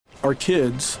Our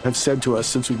kids have said to us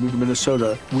since we moved to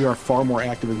Minnesota, we are far more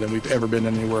active than we've ever been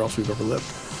anywhere else we've ever lived.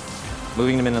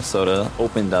 Moving to Minnesota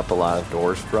opened up a lot of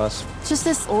doors for us. Just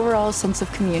this overall sense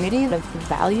of community, the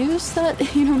values that,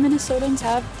 Minnesotans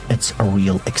have. It's a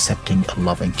real accepting,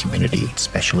 loving community,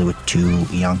 especially with 2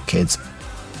 young kids.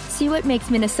 See what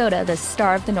makes Minnesota the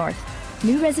star of the North.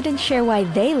 New residents share why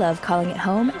they love calling it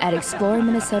home at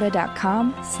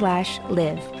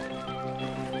exploreminnesota.com/live.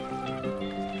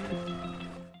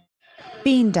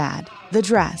 Bean Dad, The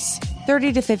Dress,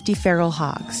 30 to 50 Feral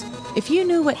Hogs. If you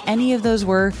knew what any of those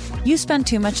were, you spend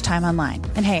too much time online.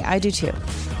 And hey, I do too.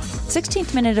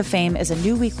 16th Minute of Fame is a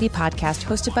new weekly podcast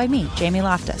hosted by me, Jamie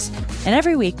Loftus. And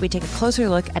every week we take a closer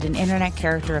look at an internet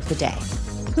character of the day.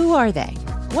 Who are they?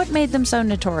 What made them so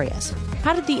notorious?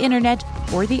 How did the internet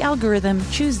or the algorithm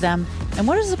choose them? And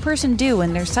what does a person do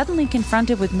when they're suddenly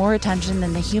confronted with more attention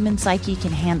than the human psyche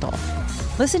can handle?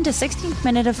 Listen to 16th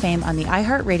Minute of Fame on the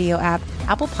iHeartRadio app,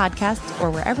 Apple Podcasts,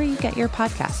 or wherever you get your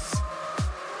podcasts.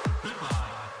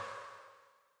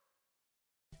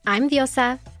 I'm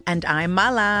Diosa. And I'm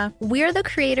Mala. We're the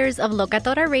creators of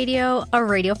Locatora Radio, a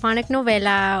radiophonic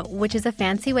novela, which is a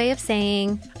fancy way of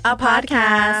saying a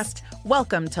podcast.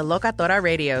 Welcome to Locatora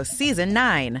Radio Season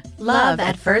 9. Love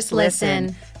at First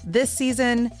Listen. This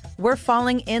season, we're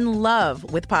falling in love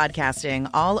with podcasting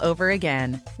all over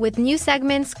again. With new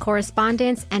segments,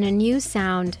 correspondence, and a new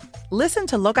sound. Listen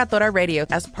to Locatora Radio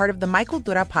as part of the My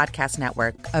Cultura Podcast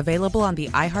Network. Available on the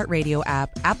iHeartRadio app,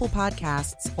 Apple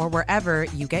Podcasts, or wherever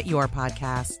you get your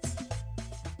podcasts.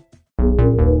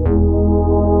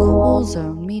 Cool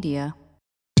Zone Media.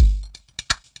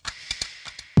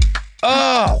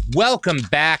 Oh, welcome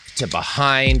back to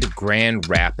Behind Grand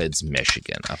Rapids,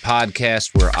 Michigan, a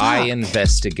podcast where I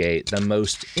investigate the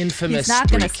most infamous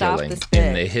spree killing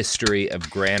in the history of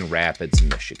Grand Rapids,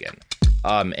 Michigan.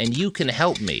 And you can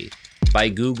help me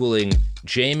by Googling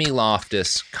Jamie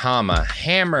Loftus,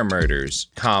 Hammer Murders,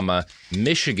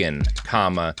 Michigan,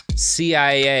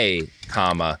 CIA,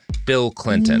 Bill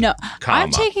Clinton. No,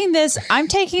 comma. I'm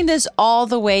taking this all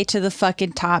the way to the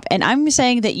fucking top, and I'm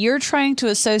saying that you're trying to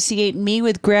associate me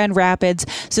with Grand Rapids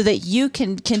so that you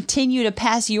can continue to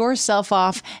pass yourself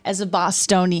off as a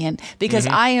Bostonian, because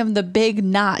I am the big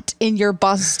knot in your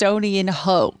Bostonian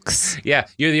hoax. Yeah,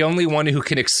 you're the only one who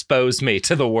can expose me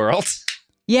to the world.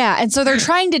 Yeah, and so they're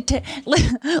trying to,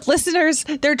 listeners,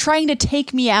 they're trying to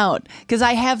take me out because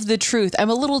I have the truth. I'm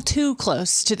a little too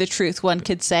close to the truth, one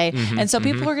could say. And so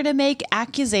people are going to make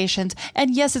accusations.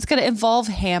 And yes, it's going to involve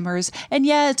hammers. And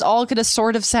yeah, it's all going to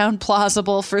sort of sound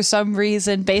plausible for some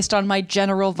reason based on my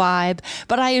general vibe.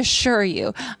 But I assure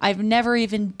you, I've never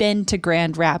even been to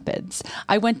Grand Rapids.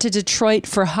 I went to Detroit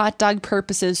for hot dog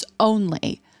purposes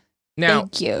only. Now,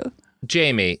 thank you.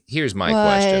 Jamie, here's my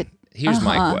question. Here's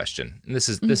my question. And this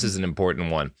is an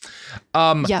important one.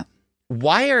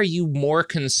 Why are you more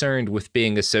concerned with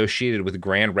being associated with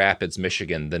Grand Rapids,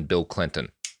 Michigan than Bill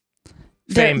Clinton?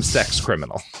 Famed sex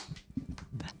criminal.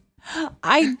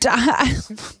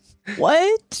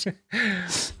 What?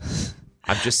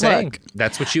 I'm just saying. Look,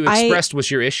 that's what you expressed was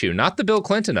your issue, not the Bill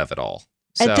Clinton of it all.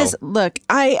 So,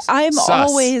 I'm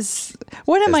always,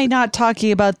 what am I not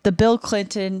talking about? The Bill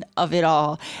Clinton of it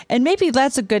all. And maybe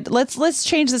that's a good, let's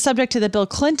change the subject to the Bill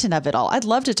Clinton of it all. I'd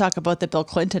love to talk about the Bill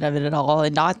Clinton of it all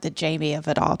and not the Jamie of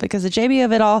it all, because the Jamie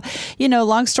of it all,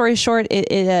 long story short,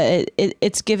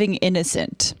 it's giving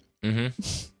innocent.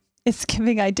 It's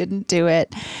giving I didn't do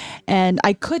it. And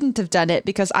I couldn't have done it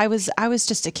because I was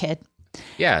just a kid.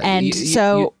 Yeah. And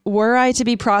were I to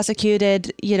be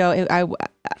prosecuted, you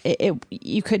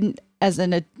couldn't as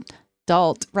an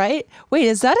adult, right? Wait,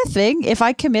 is that a thing? If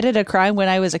I committed a crime when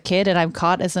I was a kid and I'm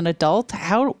caught as an adult,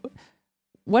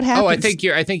 what happens? Oh, I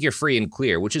think you're free and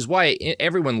clear, which is why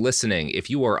everyone listening, if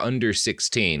you are under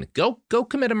 16, go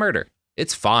commit a murder.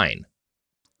 It's fine.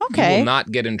 Okay. You will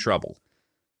not get in trouble.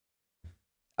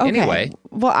 Okay. Anyway.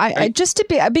 Well,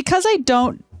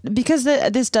 because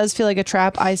this does feel like a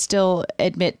trap, I still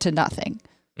admit to nothing.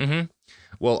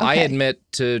 Well, okay. I admit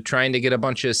to trying to get a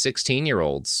bunch of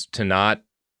 16-year-olds to not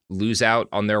lose out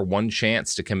on their one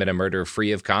chance to commit a murder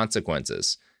free of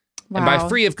consequences. Wow. And by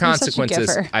free of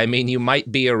consequences, I mean you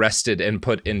might be arrested and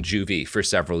put in juvie for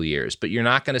several years, but you're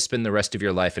not going to spend the rest of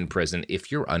your life in prison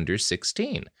if you're under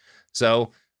 16.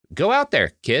 So go out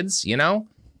there, kids,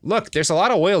 Look, there's a lot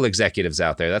of oil executives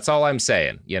out there. That's all I'm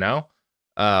saying,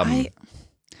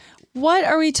 What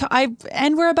are we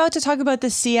and we're about to talk about the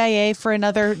CIA for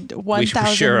another 1,000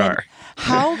 We sure minutes. are.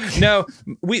 How? No,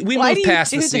 we moved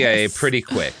past the CIA this? pretty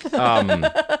quick. Why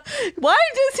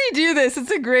does he do this? It's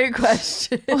a great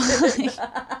question.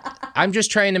 I'm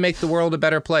just trying to make the world a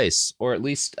better place, or at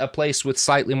least a place with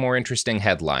slightly more interesting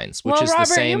headlines, which is Robert,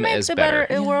 the same you make as the better.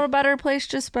 world a better place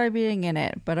just by being in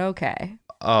it, but okay.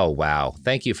 Oh, wow.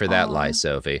 Thank you for that lie,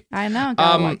 Sophie. I know.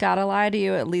 Gotta lie to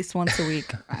you at least once a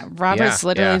week. Robert's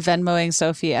literally Venmoing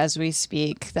Sophie as we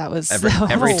speak. That was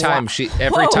every time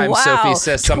Sophie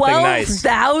says something nice.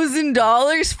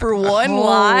 $12,000 for one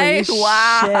lie.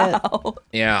 Wow. Shit.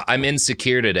 Yeah, I'm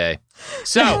insecure today.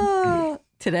 So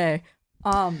today,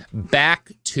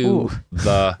 back to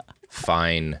the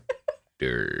Finder.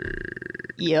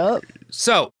 Yep.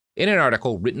 So, in an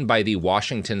article written by the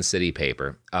Washington City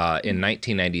paper in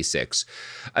 1996,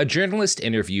 a journalist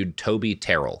interviewed Toby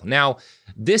Terrell. Now,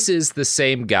 this is the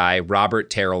same guy, Robert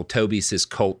Terrell. Toby's his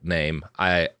cult name.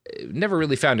 I never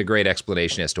really found a great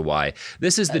explanation as to why.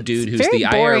 This is the dude who's the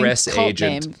IRS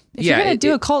agent. Name. If you're going to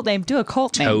do a cult name, do a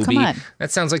cult Toby. name. Come on.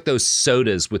 That sounds like those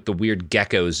sodas with the weird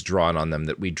geckos drawn on them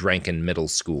that we drank in middle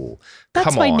school.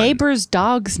 That's my neighbor's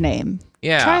dog's name.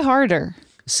 Yeah. Try harder.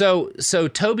 So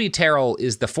Toby Terrell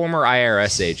is the former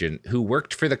IRS agent who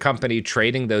worked for the company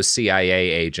trading those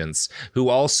CIA agents, who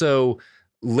also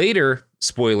later,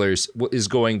 spoilers, is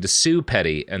going to sue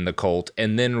Petty and the cult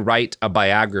and then write a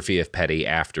biography of Petty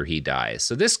after he dies.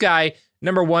 So this guy,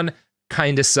 number one,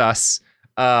 kind of sus.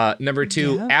 Number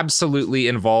two, absolutely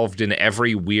involved in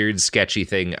every weird, sketchy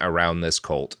thing around this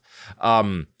cult.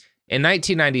 In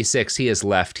 1996, he has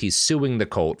left. He's suing the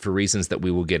cult for reasons that we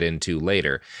will get into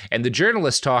later. And the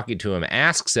journalist talking to him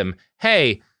asks him,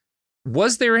 hey,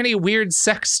 was there any weird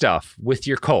sex stuff with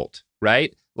your cult,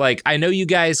 right? Like, I know you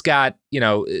guys got,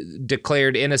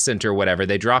 declared innocent or whatever.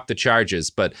 They dropped the charges,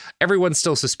 but everyone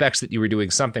still suspects that you were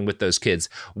doing something with those kids.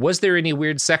 Was there any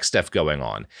weird sex stuff going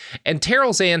on? And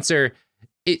Terrell's answer,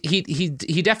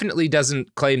 he definitely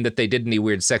doesn't claim that they did any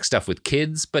weird sex stuff with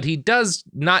kids, but he does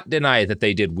not deny that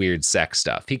they did weird sex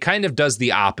stuff. He kind of does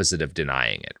the opposite of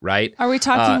denying it, right? Are we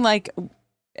talking like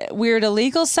weird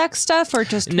illegal sex stuff or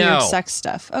just weird sex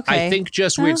stuff? Okay. I think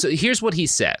just weird. So here's what he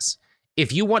says.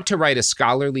 If you want to write a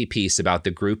scholarly piece about the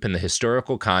group in the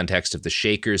historical context of the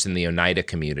Shakers and the Oneida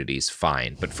communities,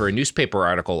 fine. But for a newspaper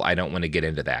article, I don't want to get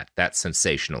into that. That's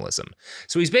sensationalism.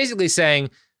 So he's basically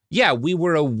saying, yeah, we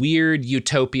were a weird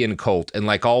utopian cult, and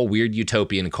like all weird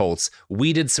utopian cults,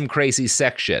 we did some crazy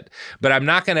sex shit. But I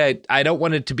don't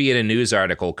want it to be in a news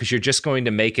article because you're just going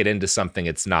to make it into something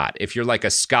it's not. If you're like a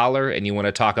scholar and you want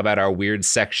to talk about our weird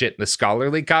sex shit in a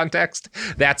scholarly context,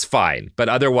 that's fine. But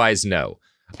otherwise, no.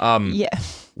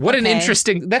 That's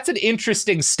an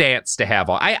interesting stance to have.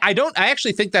 I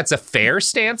actually think that's a fair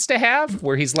stance to have,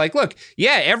 where he's like, look,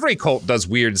 yeah, every cult does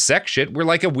weird sex shit. We're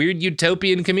like a weird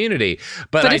utopian community.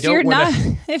 But if you're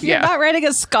not writing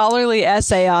a scholarly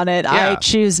essay on it, I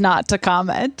choose not to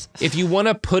comment. If you want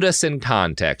to put us in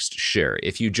context, sure.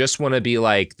 If you just want to be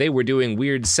like, they were doing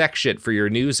weird sex shit for your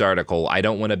news article, I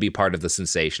don't want to be part of the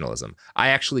sensationalism. I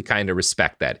actually kind of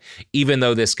respect that, even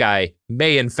though this guy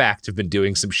may in fact have been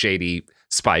doing some shady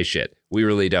spy shit. We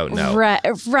really don't know. Right.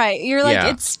 You're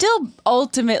like, it's still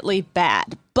ultimately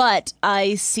bad, but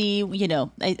I see,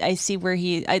 I see where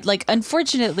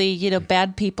unfortunately,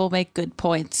 bad people make good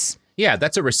points. Yeah,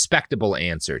 that's a respectable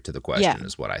answer to the question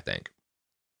is what I think.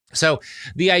 So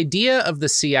the idea of the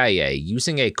CIA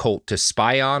using a cult to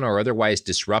spy on or otherwise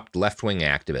disrupt left-wing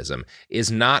activism is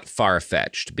not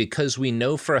far-fetched because we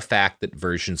know for a fact that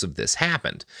versions of this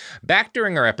happened. Back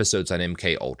during our episodes on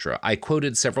MKUltra, I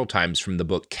quoted several times from the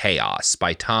book Chaos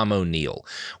by Tom O'Neill,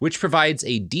 which provides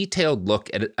a detailed look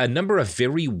at a number of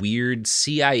very weird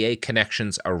CIA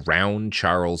connections around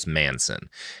Charles Manson.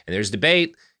 And there's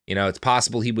debate. It's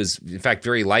possible he was, in fact,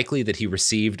 very likely that he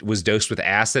was dosed with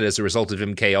acid as a result of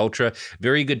MKUltra.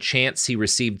 Very good chance he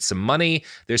received some money.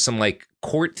 There's some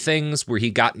court things where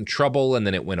he got in trouble and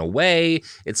then it went away.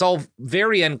 It's all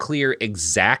very unclear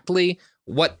exactly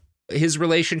what his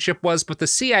relationship was, but the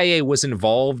CIA was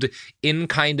involved in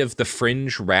kind of the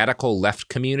fringe radical left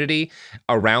community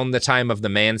around the time of the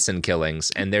Manson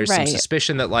killings. And there's some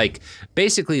suspicion that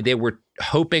basically they were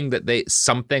hoping that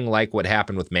something like what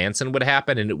happened with Manson would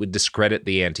happen and it would discredit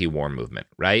the anti-war movement,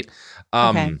 right?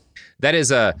 That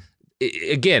is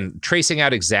again, tracing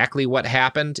out exactly what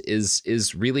happened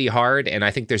is really hard. And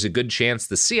I think there's a good chance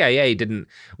the CIA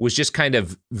was just kind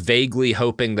of vaguely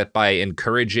hoping that by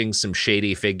encouraging some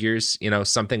shady figures,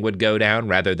 something would go down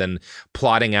rather than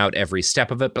plotting out every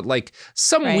step of it. But like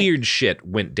some weird shit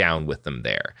went down with them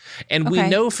there. And we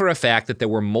know for a fact that there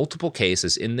were multiple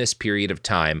cases in this period of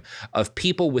time of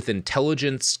people with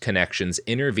intelligence connections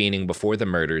intervening before the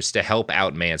murders to help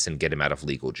out Manson get him out of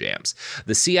legal jams.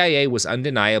 The CIA was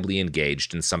undeniably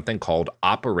engaged in something called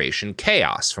Operation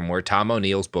Chaos, from where Tom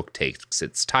O'Neill's book takes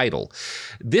its title.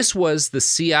 This was the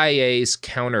CIA's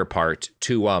counterpart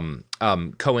to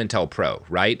COINTELPRO,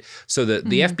 right? So the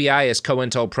FBI is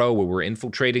COINTELPRO, where we're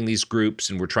infiltrating these groups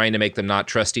and we're trying to make them not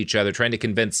trust each other, trying to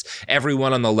convince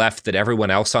everyone on the left that everyone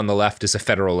else on the left is a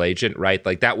federal agent, right?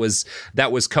 Like that was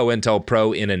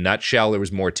COINTELPRO in a nutshell. There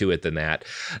was more to it than that.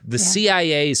 The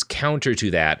CIA's counter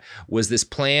to that was this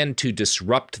plan to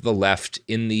disrupt the left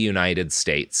in the United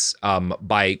States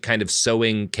by kind of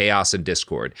sowing chaos and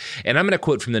discord. And I'm going to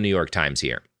quote from the New York Times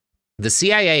here. The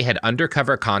CIA had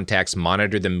undercover contacts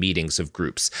monitor the meetings of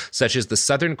groups, such as the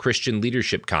Southern Christian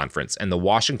Leadership Conference and the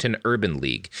Washington Urban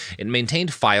League. It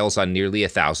maintained files on nearly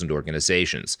 1,000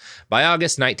 organizations. By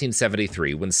August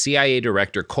 1973, when CIA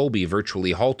Director Colby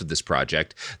virtually halted this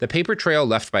project, the paper trail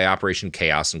left by Operation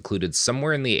Chaos included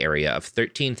somewhere in the area of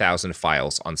 13,000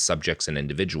 files on subjects and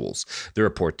individuals, the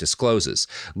report discloses.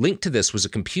 Linked to this was a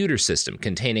computer system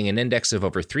containing an index of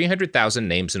over 300,000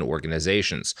 names and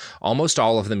organizations, almost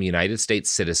all of them United States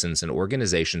citizens and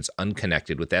organizations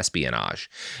unconnected with espionage.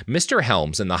 Mr.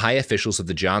 Helms and the high officials of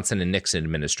the Johnson and Nixon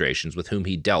administrations with whom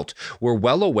he dealt were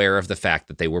well aware of the fact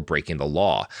that they were breaking the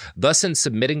law. Thus, in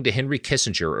submitting to Henry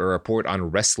Kissinger a report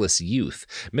on restless youth,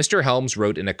 Mr. Helms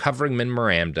wrote in a covering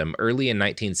memorandum early in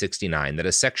 1969 that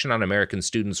a section on American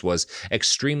students was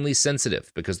extremely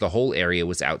sensitive because the whole area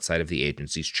was outside of the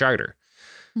agency's charter.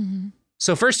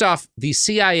 So first off, the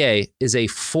CIA is a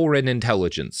foreign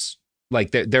intelligence.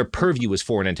 Like their purview is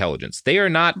foreign intelligence. They are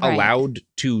not allowed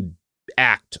to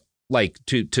act like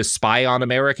to spy on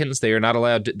Americans. They are not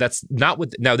allowed to. That's not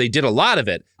what. Now they did a lot of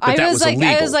it, but that was illegal.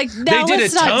 I was like, now they did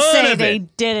let's a ton not say of they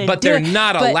it, didn't. but they're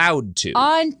not allowed to.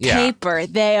 On paper,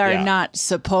 they are not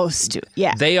supposed to.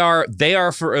 Yeah, they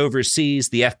are for overseas.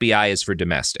 The FBI is for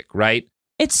domestic, right?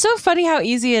 It's so funny how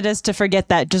easy it is to forget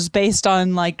that just based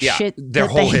on shit their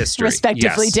that whole they history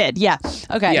respectively did. Yeah.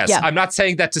 Okay. Yes. Yeah. I'm not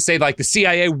saying that to say like the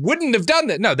CIA wouldn't have done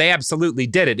that. No, they absolutely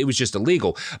did it. It was just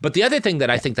illegal. But the other thing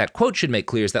that I think that quote should make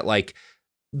clear is that like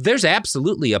there's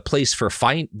absolutely a place for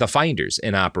the finders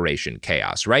in Operation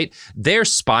Chaos, right? They're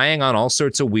spying on all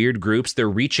sorts of weird groups. They're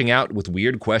reaching out with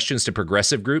weird questions to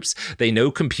progressive groups. They know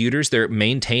computers. They're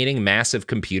maintaining massive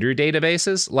computer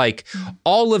databases. Like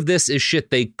all of this is shit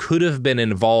they could have been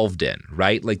involved in,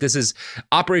 right? Like this is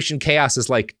Operation Chaos is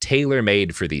like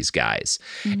tailor-made for these guys.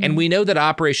 And we know that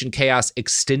Operation Chaos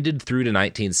extended through to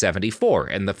 1974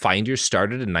 and the finders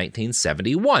started in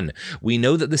 1971. We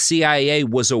know that the CIA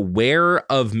was aware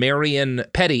of Marion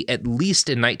Petty at least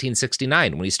in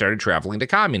 1969 when he started traveling to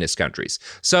communist countries.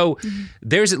 So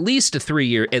there's at least a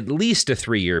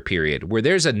 3-year period where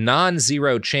there's a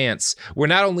non-zero chance where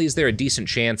not only is there a decent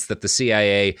chance that the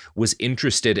CIA was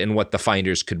interested in what the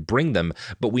finders could bring them,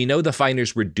 but we know the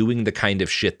finders were doing the kind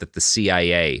of shit that the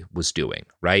CIA was doing,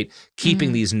 right?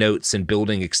 Keeping these notes and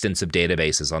building extensive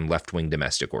databases on left-wing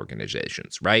domestic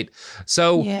organizations, right?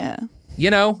 So,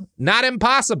 not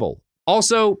impossible.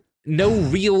 Also, no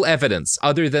real evidence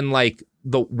other than like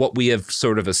what we have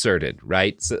sort of asserted,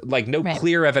 right? So, like no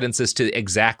clear evidence as to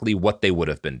exactly what they would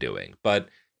have been doing, but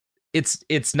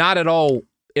it's not at all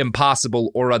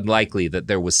impossible or unlikely that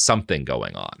there was something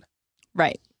going on.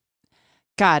 Right.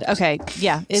 God. Okay.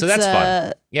 Yeah. So that's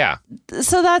fun. Yeah.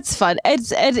 So that's fun. It's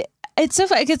so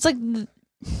fun. It's like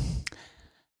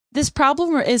this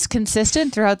problem is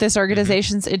consistent throughout this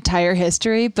organization's entire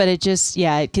history, but it just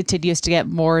it continues to get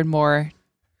more and more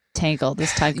tangled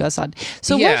as time goes on.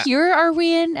 So what year are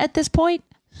we in at this point?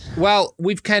 Well,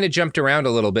 we've kind of jumped around a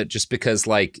little bit just because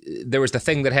like there was the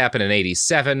thing that happened in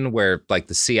 87 where like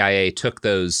the CIA took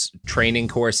those training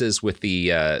courses with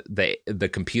the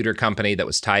computer company that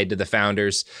was tied to the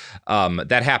founders.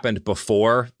 That happened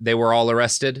before they were all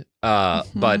arrested,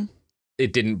 but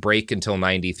it didn't break until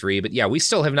 93. But yeah, we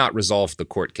still have not resolved the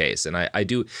court case. And I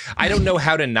don't know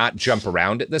how to not jump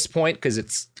around at this point because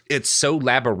it's so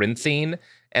labyrinthine.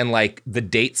 And like the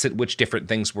dates at which different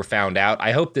things were found out.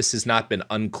 I hope this has not been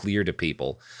unclear to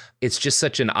people. It's just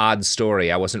such an odd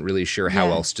story. I wasn't really sure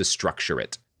how else to structure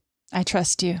it. I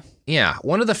trust you. Yeah.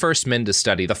 One of the first men to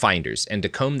study the finders and to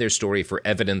comb their story for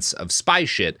evidence of spy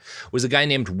shit was a guy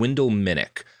named Wendell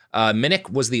Minnick. Minnick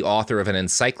was the author of an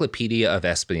encyclopedia of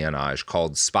espionage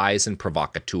called Spies and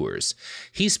Provocateurs.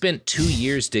 He spent 2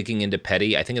 years digging into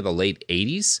Petty, I think in the late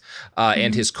 80s,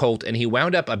 and his cult, and he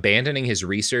wound up abandoning his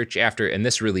research after, and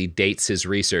this really dates his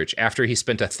research, after he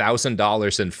spent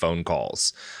 $1,000 in phone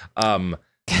calls.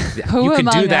 You could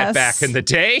do that back in the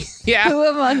day. Yeah. Who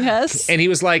among us? And he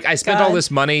was like, I spent all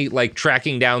this money like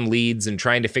tracking down leads and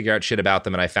trying to figure out shit about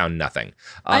them, and I found nothing.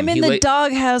 I'm in the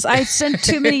doghouse. I sent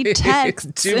too many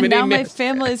texts, and now my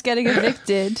family is getting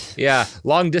evicted. Yeah.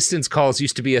 Long distance calls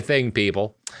used to be a thing,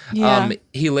 people. Yeah.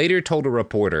 He later told a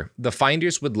reporter, the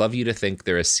Finders would love you to think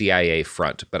they're a CIA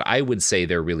front, but I would say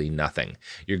they're really nothing.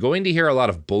 You're going to hear a lot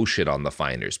of bullshit on the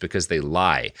Finders because they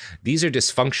lie. These are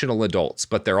dysfunctional adults,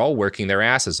 but they're all working their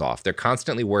asses off. They're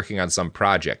constantly working on some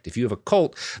project. If you have a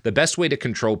cult, the best way to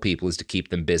control people is to keep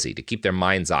them busy, to keep their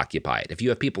minds occupied. If you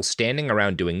have people standing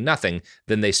around doing nothing,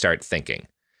 then they start thinking.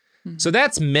 So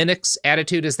that's Minnick's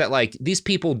attitude, is that like these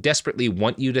people desperately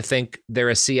want you to think they're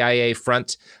a CIA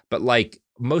front, but like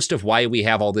most of why we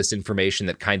have all this information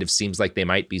that kind of seems like they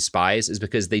might be spies is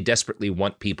because they desperately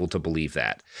want people to believe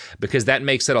that, because that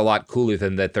makes it a lot cooler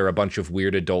than that they're a bunch of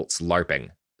weird adults LARPing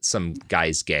some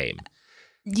guy's game.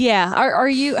 Yeah.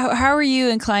 How are you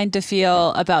inclined to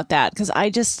feel about that? Because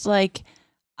I just like,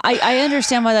 I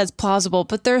understand why that's plausible,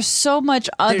 but there's so much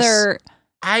other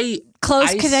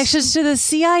close connections to the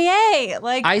CIA.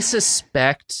 Like, I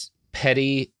suspect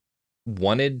Petty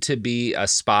wanted to be a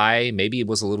spy, maybe he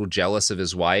was a little jealous of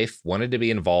his wife, wanted to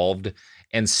be involved,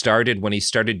 and started, when he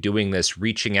started doing this,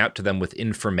 reaching out to them with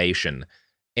information.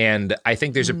 And I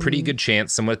think there's a pretty good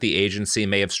chance someone at the agency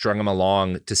may have strung him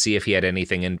along to see if he had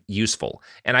anything useful.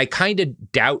 And I kind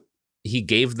of doubt he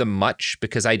gave them much,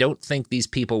 because I don't think these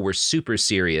people were super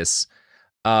serious.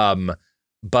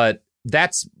 But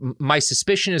that's my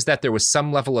suspicion, is that there was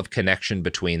some level of connection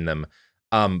between them.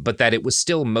 But that it was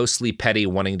still mostly Petty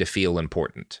wanting to feel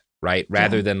important, right?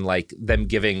 Rather than like them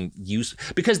giving use,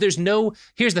 because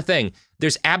here's the thing,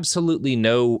 there's absolutely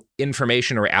no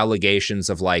information or allegations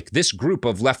of like this group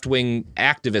of left-wing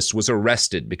activists was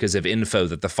arrested because of info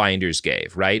that the Finders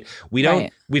gave, right?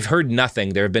 We've heard nothing.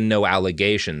 There have been no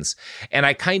allegations. And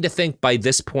I kind of think by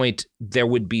this point, there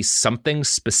would be something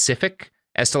specific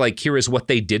as to like, here is what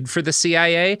they did for the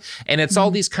CIA. And it's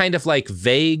all these kind of like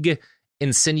vague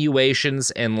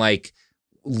insinuations and like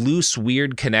loose,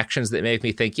 weird connections that make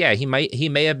me think, yeah, he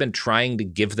may have been trying to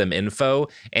give them info,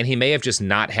 and he may have just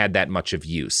not had that much of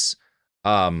use.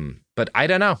 But I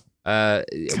don't know.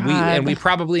 We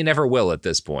probably never will at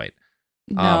this point.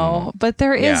 No, but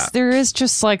there is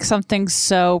just like something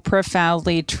so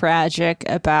profoundly tragic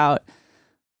about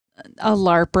a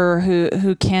LARPer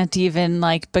who can't even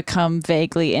like become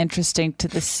vaguely interesting to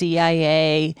the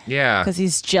CIA. Yeah. Because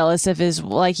he's jealous of his,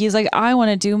 like, he's like, I want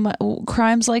to do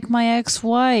crimes like my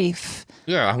ex-wife.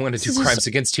 Yeah, I want to do crimes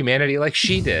against humanity like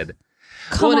she did.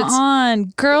 Come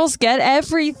on, girls get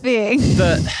everything.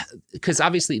 Because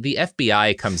obviously the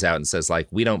FBI comes out and says, like,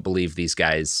 we don't believe these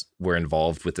guys were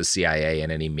involved with the CIA in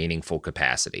any meaningful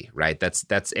capacity, right?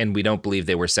 That's and we don't believe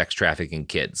they were sex trafficking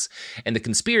kids. And the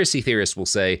conspiracy theorists will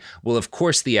say, well, of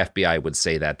course the FBI would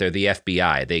say that. They're the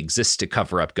FBI. They exist to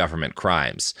cover up government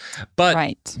crimes.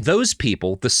 But those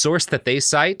people, the source that they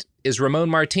cite is Ramon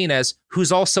Martinez,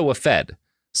 who's also a Fed.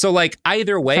 So, like,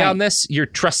 either way on this, you're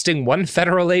trusting one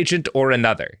federal agent or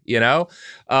another, you know,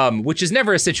 which is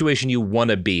never a situation you want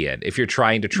to be in if you're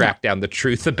trying to track down the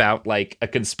truth about, like, a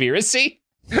conspiracy.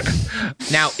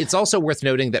 Now, it's also worth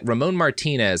noting that Ramon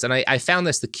Martinez, and I found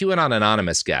this, the QAnon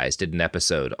Anonymous guys did an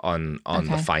episode on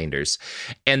the Finders,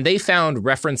 and they found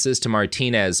references to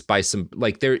Martinez by some,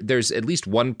 like, there's at least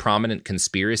one prominent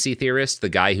conspiracy theorist, the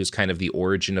guy who's kind of the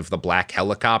origin of the black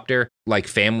helicopter, like,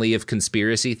 family of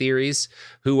conspiracy theories,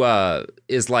 who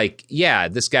is like, yeah,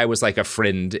 this guy was like a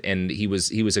friend, and he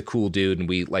was a cool dude, and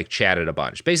we like chatted a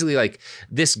bunch. Basically, like,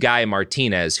 this guy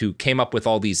Martinez, who came up with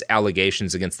all these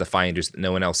allegations against the Finders that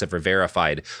no one else ever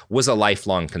verified, was a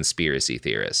lifelong conspiracy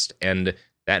theorist, and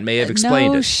that may have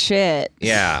explained it. No shit.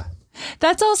 Yeah.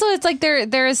 That's also, it's like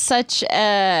there is such you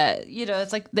know,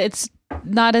 it's like, it's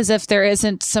not as if there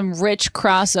isn't some rich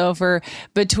crossover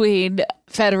between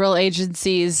federal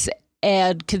agencies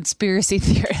and conspiracy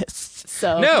theorists.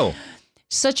 So no,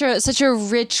 such a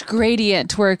rich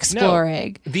gradient we're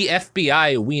exploring. No. The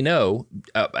FBI, we know,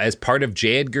 as part of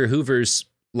J. Edgar Hoover's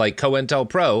like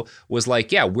COINTELPRO, was like,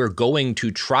 yeah, we're going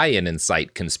to try and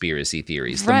incite conspiracy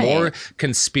theories. The more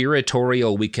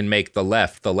conspiratorial we can make the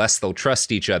left, the less they'll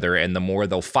trust each other, and the more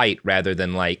they'll fight rather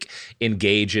than like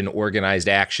engage in organized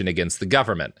action against the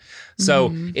government.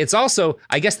 So it's also,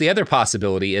 I guess the other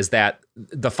possibility is that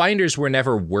the finders were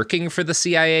never working for the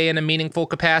CIA in a meaningful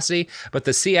capacity, but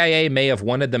the CIA may have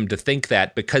wanted them to think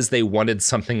that because they wanted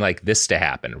something like this to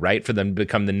happen, right? For them to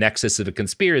become the nexus of a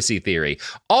conspiracy theory.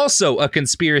 Also a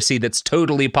conspiracy that's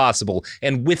totally possible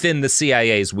and within the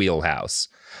CIA's wheelhouse.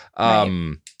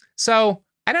 Right. So,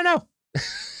 I don't know.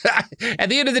 At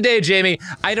the end of the day, Jamie,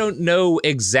 I don't know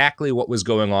exactly what was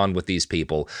going on with these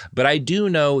people, but I do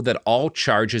know that all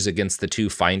charges against the 2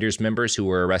 Finders members who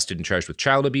were arrested and charged with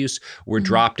child abuse were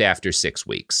dropped after 6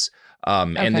 weeks.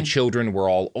 And the children were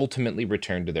all ultimately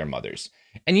returned to their mothers.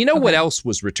 And you know what else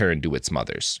was returned to its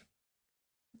mothers?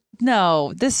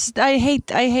 No, I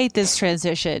hate this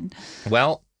transition.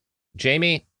 Well,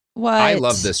 Jamie, what? I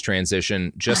love this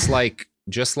transition, just like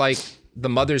the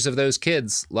mothers of those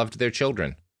kids loved their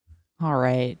children. All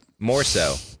right. More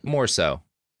so.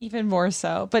 Even more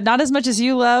so, but not as much as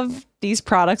you love these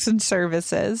products and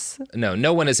services.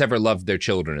 No one has ever loved their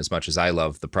children as much as I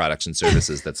love the products and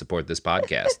services that support this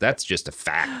podcast. That's just a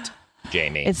fact,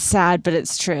 Jamie. It's sad, but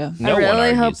it's true. I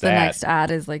really hope the next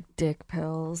ad is like dick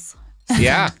pills.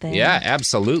 Yeah,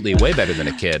 absolutely. Way better than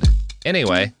a kid.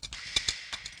 Anyway.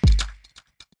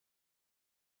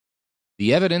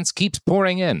 The evidence keeps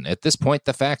pouring in. At this point,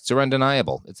 the facts are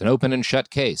undeniable. It's an open and shut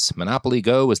case. Monopoly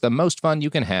Go is the most fun you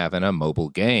can have in a mobile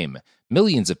game.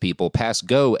 Millions of people pass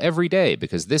Go every day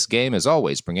because this game is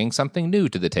always bringing something new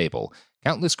to the table.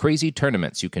 Countless crazy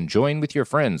tournaments you can join with your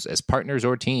friends as partners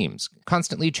or teams.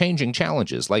 Constantly changing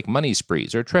challenges like money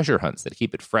sprees or treasure hunts that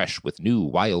keep it fresh with new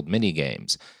wild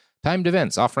mini-games. Timed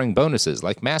events offering bonuses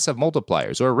like massive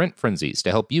multipliers or rent frenzies to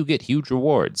help you get huge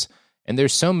rewards. And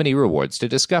there's so many rewards to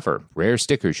discover. Rare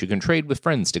stickers you can trade with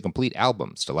friends to complete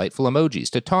albums, delightful emojis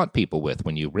to taunt people with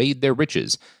when you raid their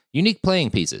riches, unique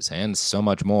playing pieces, and so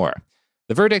much more.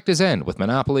 The verdict is in with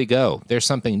Monopoly Go. There's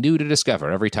something new to discover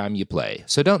every time you play.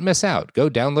 So don't miss out. Go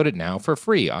download it now for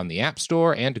free on the App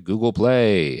Store and Google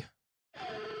Play.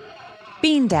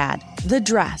 Bean Dad, The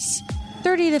Dress,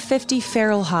 30 to 50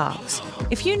 feral hogs.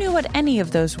 If you knew what any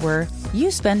of those were,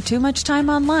 you spend too much time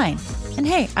online. And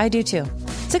hey, I do too.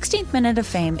 16th Minute of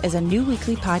Fame is a new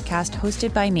weekly podcast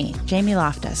hosted by me, Jamie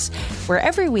Loftus, where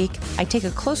every week I take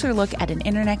a closer look at an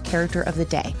internet character of the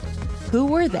day. Who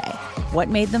were they? What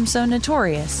made them so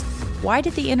notorious? Why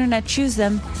did the internet choose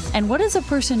them? And what does a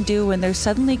person do when they're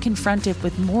suddenly confronted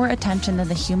with more attention than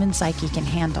the human psyche can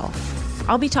handle?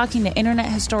 I'll be talking to internet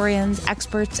historians,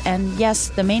 experts, and yes,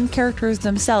 the main characters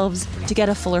themselves to get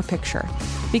a fuller picture.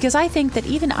 Because I think that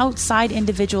even outside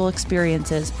individual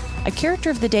experiences, a character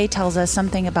of the day tells us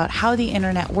something about how the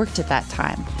internet worked at that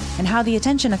time and how the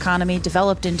attention economy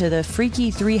developed into the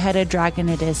freaky 3-headed dragon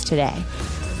it is today.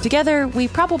 Together, we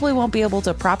probably won't be able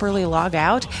to properly log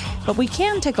out, but we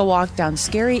can take a walk down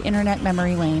scary internet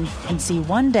memory lane and see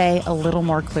one day a little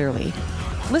more clearly.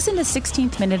 Listen to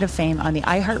 16th Minute of Fame on the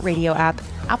iHeartRadio app,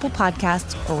 Apple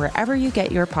Podcasts, or wherever you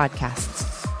get your podcasts.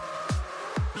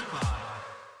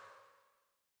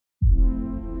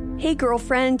 Hey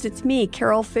girlfriends, it's me,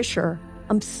 Carol Fisher.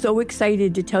 I'm so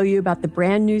excited to tell you about the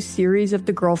brand new series of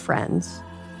The Girlfriends.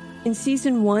 In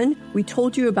season 1, we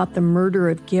told you about the murder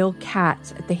of Gail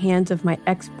Katz at the hands of my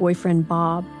ex-boyfriend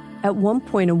Bob. At one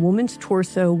point, a woman's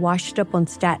torso washed up on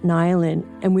Staten Island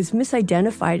and was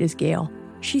misidentified as Gail.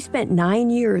 She spent 9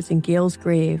 years in Gail's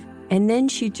grave, and then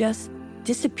she just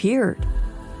disappeared.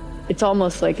 It's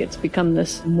almost like it's become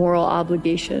this moral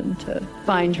obligation to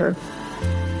find her.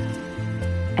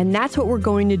 And that's what we're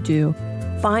going to do.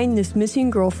 Find this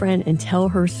missing girlfriend and tell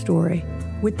her story.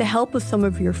 With the help of some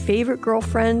of your favorite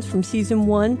girlfriends from season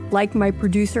 1, like my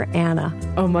producer, Anna.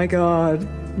 Oh my God.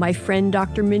 My friend,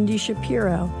 Dr. Mindy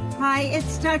Shapiro. Hi,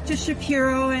 it's Dr.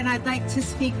 Shapiro, and I'd like to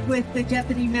speak with the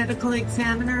deputy medical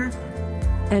examiner.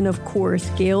 And of course,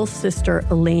 Gail's sister,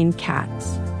 Elaine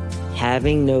Katz.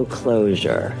 Having no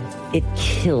closure, it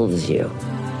kills you.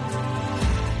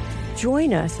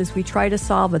 Join us as we try to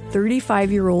solve a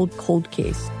 35-year-old cold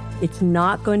case. It's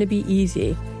not going to be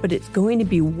easy, but it's going to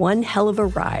be one hell of a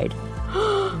ride.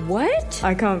 What?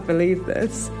 I can't believe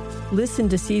this. Listen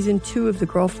to season 2 of The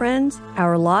Girlfriends,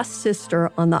 Our Lost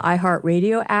Sister on the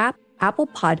iHeartRadio app, Apple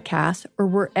Podcasts, or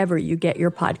wherever you get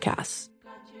your podcasts.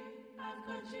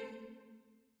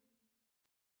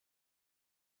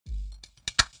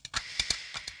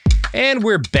 And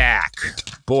we're back.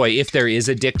 Boy, if there is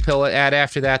a dick pill ad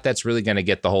after that, that's really going to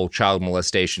get the whole child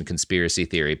molestation conspiracy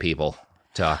theory people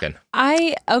talking.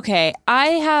 I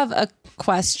have a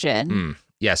question.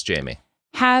 Yes, Jamie.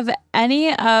 Have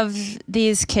any of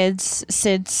these kids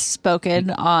since spoken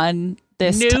on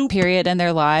this period in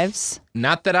their lives?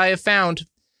 Not that I have found.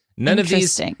 None of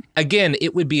these. Again,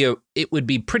 it would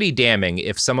be pretty damning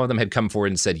if some of them had come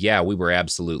forward and said, "Yeah, we were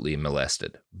absolutely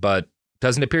molested." But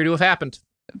Doesn't appear to have happened.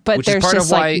 But there's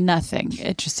just like nothing.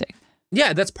 Interesting.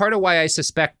 Yeah, that's part of why I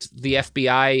suspect the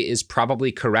FBI is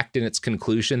probably correct in its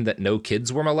conclusion that no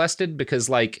kids were molested, because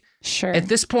like at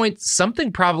this point,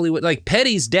 something probably would, like,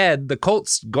 Petty's dead, the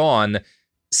cult's gone,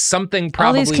 something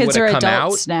probably would have come out. All these kids are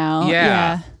adults now.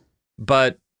 Yeah.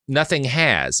 But nothing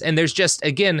has. And there's just,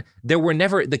 again,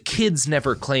 the kids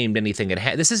never claimed anything had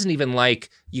happened. This isn't even like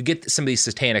you get some of these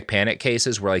satanic panic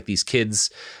cases where like these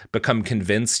kids become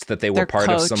convinced that they're part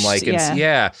of some like,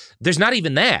 there's not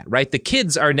even that, right? The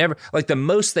kids are never, like, the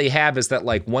most they have is that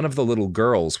like one of the little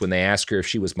girls, when they ask her if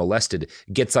she was molested,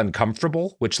 gets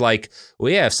uncomfortable, which like,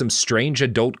 well, yeah, if some strange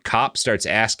adult cop starts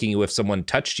asking you if someone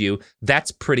touched you,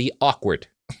 that's pretty awkward.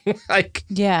 Like,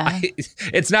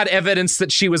 it's not evidence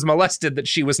that she was molested, that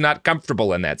she was not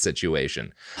comfortable in that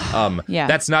situation.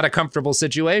 That's not a comfortable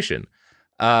situation.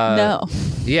 No.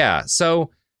 Yeah.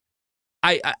 So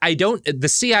I don't, the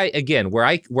CIA, again, where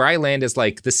I land is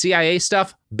like the CIA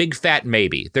stuff, big fat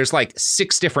maybe. There's like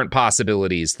 6 different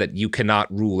possibilities that you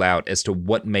cannot rule out as to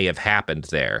what may have happened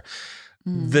there.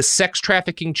 The sex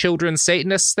trafficking children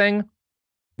Satanists thing,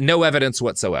 no evidence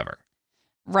whatsoever.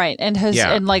 Right. And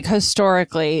and like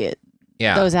historically,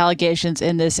 those allegations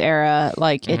in this era,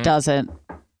 like it doesn't.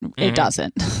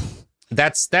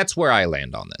 That's where I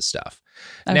land on this stuff.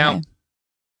 Okay. Now,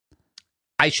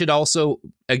 I should also,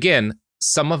 again,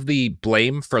 some of the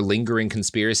blame for lingering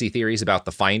conspiracy theories about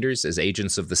the finders as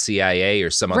agents of the CIA or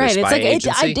some other spy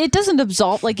agency. It doesn't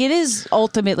absolve, like, it is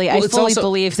ultimately, I fully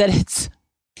believe that it's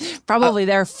probably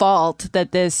their fault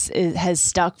that this has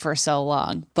stuck for so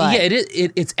long. But yeah,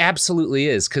 it's absolutely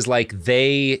is, because like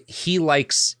he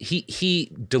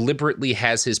deliberately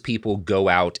has his people go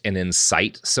out and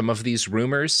incite some of these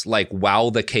rumors like while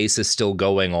the case is still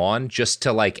going on, just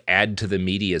to like add to the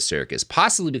media circus,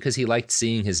 possibly because he liked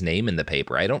seeing his name in the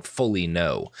paper. I don't fully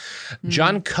know.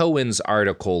 John Cohen's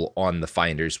article on the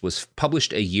finders was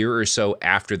published a year or so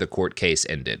after the court case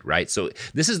ended, right? So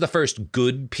this is the first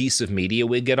good piece of media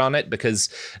we get on it, because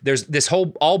there's this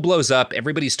whole all blows up.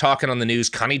 Everybody's talking on the news.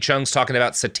 Connie Chung's talking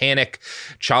about satanic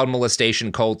child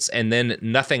molestation cults, and then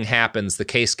nothing happens. The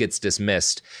case gets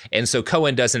dismissed. And so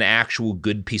Cohen does an actual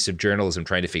good piece of journalism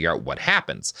trying to figure out what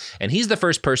happens. And he's the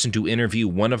first person to interview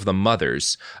one of the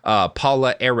mothers,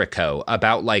 Paula Errico,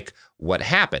 about like what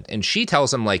happened. And she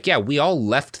tells him like, yeah, we all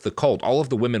left the cult. All of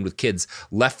the women with kids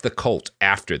left the cult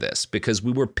after this because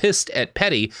we were pissed at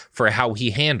Petty for how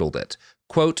he handled it.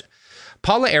 Quote,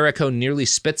 Paula Errico nearly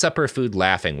spits up her food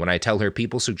laughing when I tell her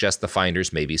people suggest the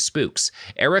finders may be spooks.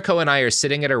 Errico and I are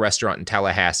sitting at a restaurant in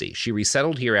Tallahassee. She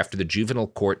resettled here after the juvenile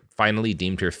court finally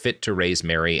deemed her fit to raise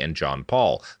Mary and John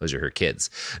Paul. Those are her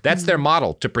kids. That's their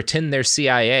model, to pretend they're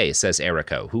CIA, says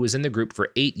Errico, who was in the group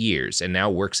for 8 years and now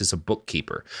works as a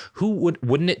bookkeeper.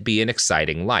 Wouldn't it be an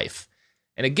exciting life?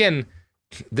 And again,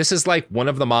 this is like one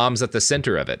of the moms at the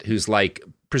center of it, who's like,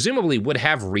 presumably would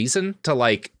have reason to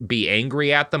like be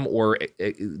angry at them or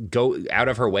go out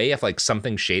of her way if like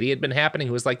something shady had been happening,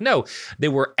 who was like, no, they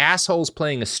were assholes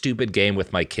playing a stupid game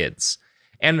with my kids.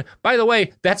 And by the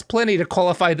way, that's plenty to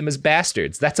qualify them as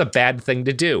bastards. That's a bad thing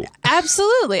to do.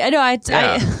 Absolutely. I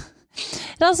know.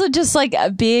 It also just like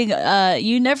being,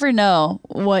 you never know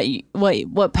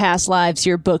what past lives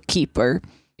your bookkeeper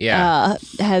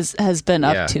has been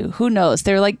up to. Who knows?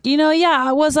 They're like,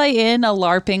 was I in a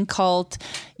LARPing cult?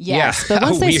 Yes. But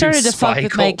once they started to fuck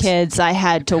with my kids, I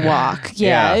had to walk.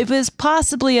 It was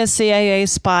possibly a CIA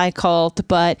spy cult,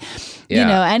 but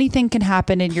anything can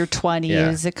happen in your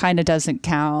 20s. It kind of doesn't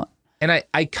count. And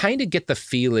I kind of get the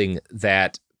feeling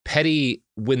that Petty,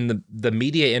 when the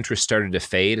media interest started to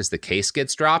fade as the case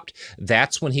gets dropped,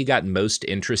 that's when he got most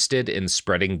interested in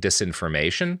spreading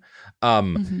disinformation.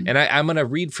 And I'm going to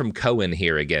read from Cohen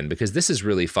here again, because this is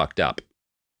really fucked up.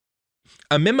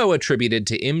 A memo attributed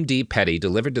to M.D. Petty,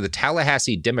 delivered to the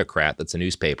Tallahassee Democrat, that's a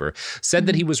newspaper, said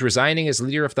that he was resigning as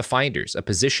leader of the Finders, a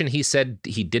position he said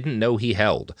he didn't know he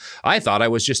held. I thought I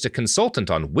was just a consultant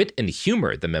on wit and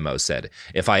humor, the memo said.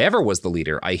 If I ever was the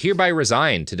leader, I hereby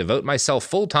resign to devote myself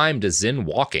full-time to Zen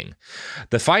walking.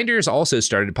 The Finders also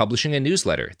started publishing a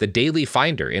newsletter, the Daily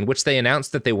Finder, in which they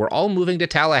announced that they were all moving to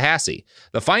Tallahassee.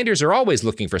 The Finders are always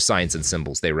looking for signs and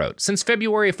symbols, they wrote. Since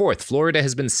February 4th, Florida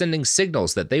has been sending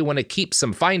signals that they want to keep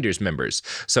some Finders members,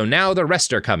 so now the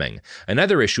rest are coming.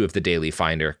 Another issue of the Daily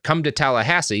Finder, Come to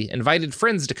Tallahassee, invited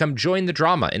friends to come join the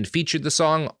drama and featured the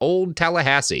song Old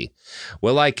Tallahassee.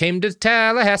 Well, I came to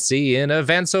Tallahassee in a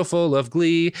van so full of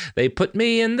glee. They put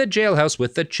me in the jailhouse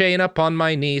with a chain upon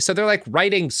my knee. So they're like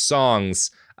writing songs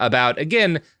about,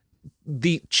 again,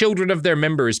 the children of their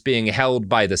members being held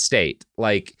by the state.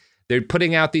 Like, They're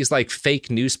putting out these like fake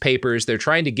newspapers. They're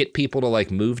trying to get people to like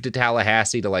move to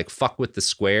Tallahassee to like fuck with the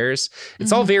squares.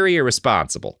 It's all very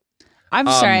irresponsible. I'm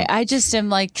sorry. I just am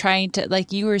like trying to,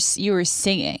 like, you were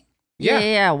singing.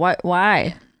 Yeah.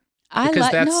 Why?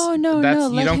 Because no.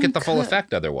 You don't get the full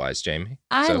effect otherwise, Jamie.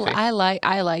 I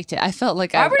liked it. I felt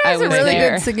like Robert I has was a really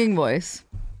there. good singing voice.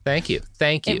 Thank you.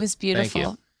 It was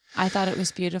beautiful. I thought it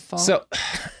was beautiful. So,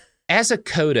 as a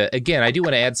coda, again, I do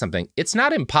want to add something. It's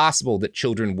not impossible that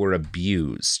children were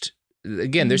abused.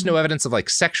 Again, there's no evidence of like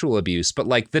sexual abuse, but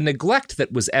like the neglect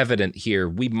that was evident here,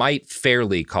 we might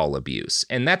fairly call abuse.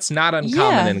 And that's not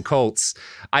uncommon in cults.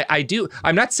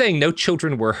 I'm not saying no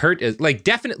children were hurt. Like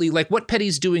definitely like what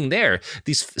Petty's doing there,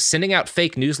 these sending out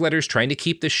fake newsletters, trying to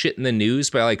keep this shit in the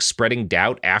news by like spreading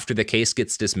doubt after the case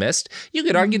gets dismissed. You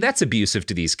could argue that's abusive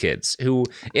to these kids who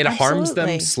it harms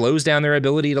them, slows down their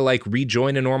ability to like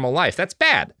rejoin a normal life. That's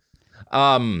bad.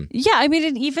 I mean,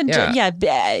 and even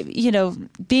you know,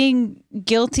 being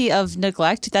guilty of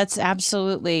neglect, that's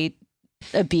absolutely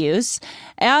abuse,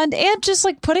 and just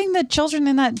like putting the children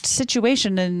in that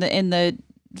situation in the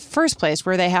first place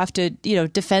where they have to, you know,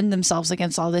 defend themselves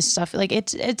against all this stuff. Like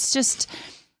it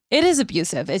is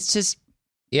abusive. It's just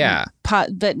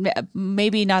but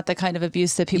maybe not the kind of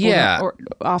abuse that people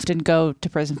often go to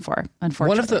prison for,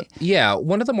 unfortunately.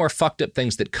 One of the more fucked up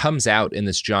things that comes out in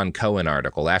this John Cohen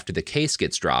article after the case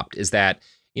gets dropped is that,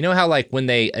 you know how like when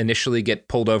they initially get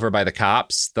pulled over by the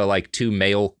cops, the like 2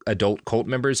 male adult cult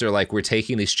members are like, we're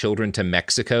taking these children to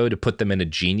Mexico to put them in a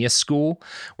genius school.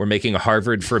 We're making a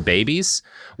Harvard for babies.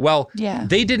 Well,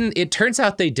 it turns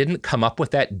out they didn't come up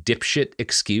with that dipshit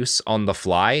excuse on the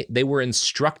fly. They were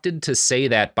instructed to say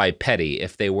that by Petty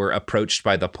if they were approached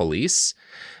by the police,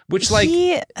 which like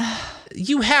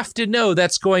you have to know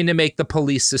that's going to make the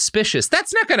police suspicious.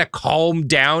 That's not going to calm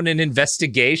down an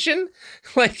investigation.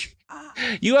 Like,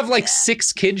 you have like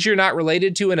 6 kids you're not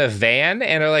related to in a van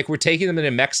and are like, we're taking them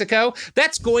into Mexico.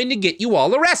 That's going to get you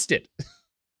all arrested.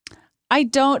 I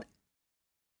don't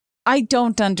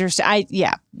understand.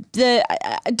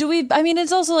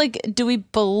 It's also like, do we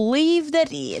believe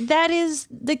that is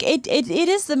like, it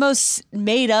is the most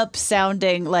made up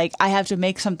sounding, like I have to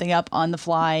make something up on the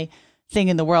fly thing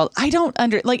in the world. I don't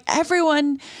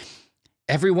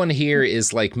Everyone here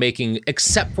is like making,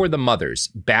 except for the mothers,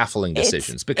 baffling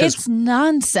decisions because it's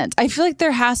nonsense. I feel like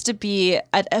there has to be,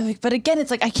 but again,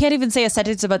 it's like I can't even say a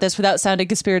sentence about this without sounding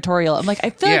conspiratorial. I'm like,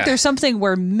 I feel like there's something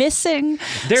we're missing.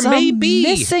 There may be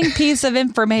missing piece of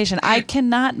information. I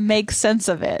cannot make sense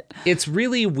of it. It's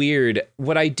really weird.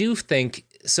 What I do think,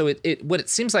 so what it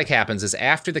seems like happens is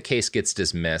after the case gets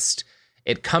dismissed,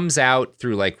 it comes out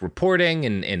through like reporting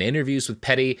and interviews with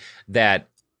Petty that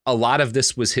a lot of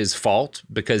this was his fault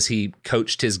because he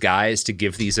coached his guys to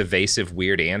give these evasive,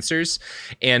 weird answers.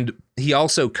 And he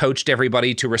also coached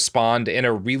everybody to respond in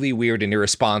a really weird and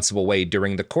irresponsible way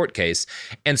during the court case.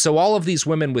 And so all of these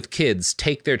women with kids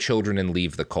take their children and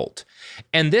leave the cult.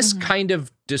 And this kind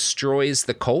of destroys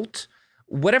the cult.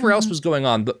 Whatever else was going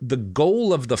on, the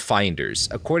goal of the finders,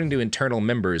 according to internal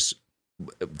members,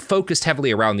 focused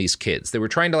heavily around these kids. They were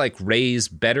trying to like raise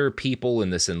better people in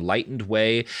this enlightened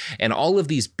way, and all of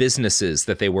these businesses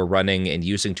that they were running and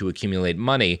using to accumulate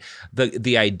money,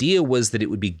 the idea was that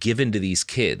it would be given to these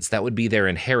kids. That would be their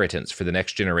inheritance for the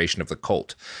next generation of the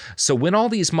cult. So when all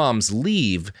these moms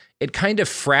leave, it kind of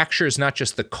fractures not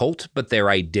just the cult, but their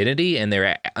identity and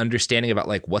their understanding about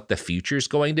like what the future is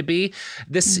going to be.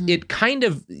 This, it kind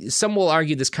of, some will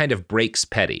argue this kind of breaks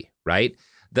Petty, right?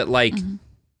 That like,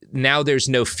 now there's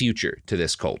no future to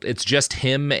this cult. It's just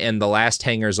him and the last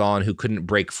hangers-on who couldn't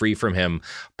break free from him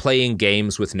playing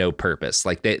games with no purpose.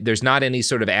 Like there's not any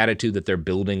sort of attitude that they're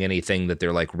building anything, that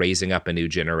they're like raising up a new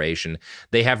generation.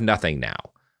 They have nothing now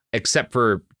except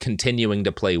for continuing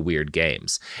to play weird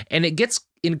games. And it gets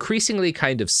increasingly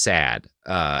kind of sad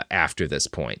after this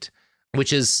point,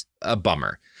 which is a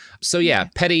bummer. So yeah,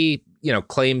 Petty,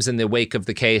 claims in the wake of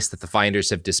the case that the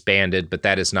finders have disbanded, but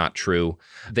that is not true.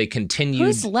 They continued.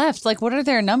 Who's left? Like, what are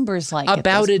their numbers like?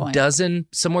 About a dozen,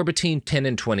 somewhere between 10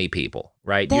 and 20 people,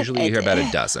 right? Usually you hear about a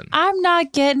dozen. I'm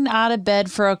not getting out of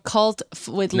bed for a cult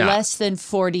with less than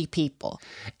 40 people.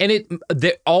 And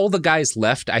all the guys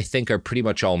left, I think, are pretty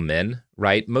much all men,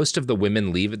 right? Most of the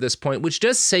women leave at this point, which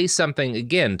does say something,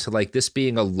 again, to like this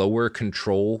being a lower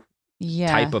control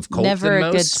type of cult never than a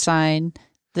most. good sign.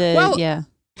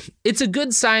 It's a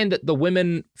good sign that the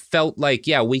women felt like,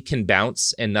 we can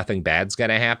bounce and nothing bad's going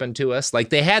to happen to us. Like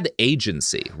they had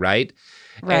agency, right?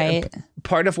 Right. And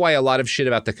part of why a lot of shit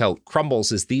about the cult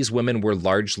crumbles is these women were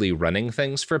largely running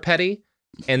things for Petty.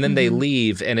 And then they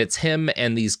leave and it's him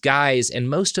and these guys. And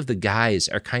most of the guys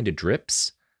are kind of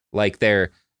drips. Like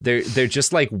they're They're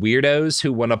just like weirdos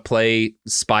who want to play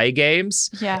spy games.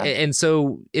 Yeah. And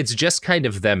so it's just kind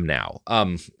of them now.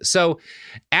 So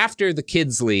after the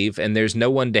kids leave and there's no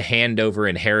one to hand over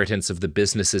inheritance of the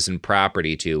businesses and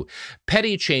property to,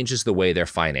 Petty changes the way their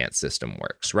finance system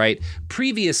works, right?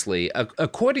 Previously,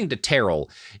 according to Terrell,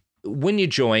 when you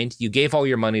joined, you gave all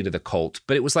your money to the cult,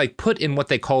 but it was like put in what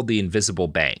they called the invisible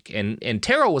bank. And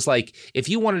Terrell was like, if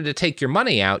you wanted to take your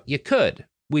money out, you could.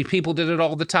 People did it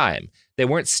all the time. They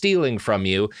weren't stealing from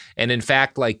you. And in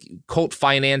fact, like cult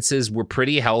finances were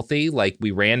pretty healthy. Like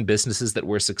we ran businesses that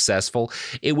were successful.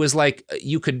 It was like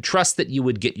you could trust that you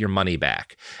would get your money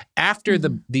back. After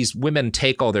these women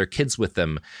take all their kids with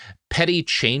them, Petty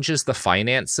changes the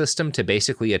finance system to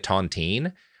basically a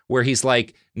tontine, where he's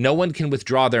like, no one can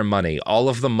withdraw their money. All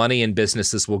of the money in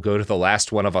businesses will go to the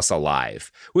last one of us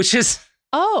alive, which is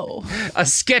a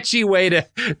sketchy way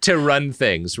to run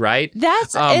things, right?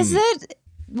 Is it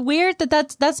weird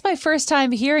that's my first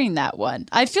time hearing that one?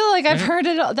 I feel like I've heard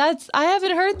it. I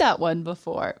haven't heard that one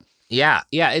before. Yeah,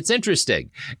 it's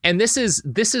interesting. And this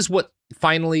is what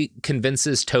finally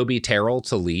convinces Toby Terrell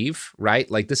to leave,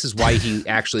 right? Like this is why he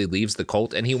actually leaves the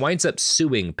cult, and he winds up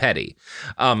suing Petty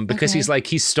because he's like,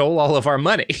 he stole all of our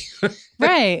money.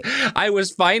 Right. I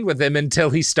was fine with him until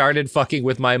he started fucking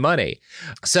with my money.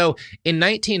 So in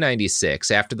 1996,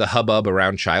 after the hubbub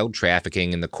around child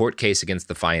trafficking and the court case against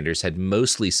the Finders had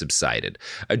mostly subsided,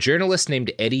 a journalist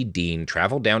named Eddie Dean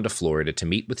traveled down to Florida to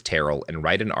meet with Terrell and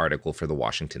write an article for the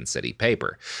Washington City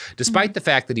paper. Despite the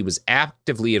fact that he was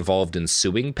actively involved in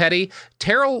suing Petty,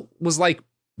 Terrell was like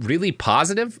really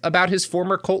positive about his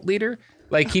former cult leader.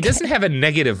 Like, he doesn't have a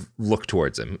negative look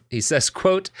towards him. He says,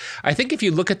 quote, I think if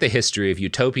you look at the history of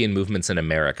utopian movements in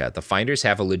America, the Finders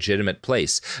have a legitimate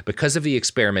place because of the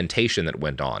experimentation that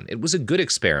went on. It was a good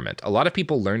experiment. A lot of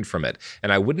people learned from it,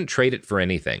 and I wouldn't trade it for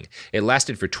anything. It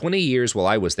lasted for 20 years while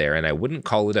I was there, and I wouldn't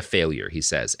call it a failure, he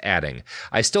says, adding,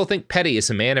 I still think Petty is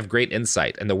a man of great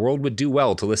insight, and the world would do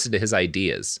well to listen to his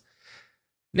ideas.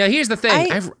 Now, here's the thing.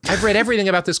 I've read everything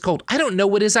about this cult. I don't know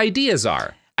what his ideas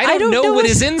are. I don't know what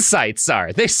his insights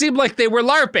are. They seem like they were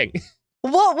LARPing.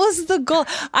 What was the goal?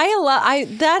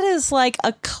 That is like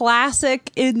a classic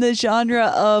in the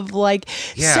genre of like,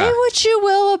 say what you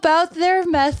will about their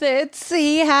methods.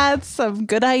 He had some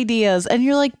good ideas. And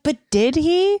you're like, but did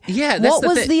he? Yeah. That's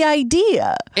what was the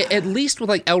idea? At least with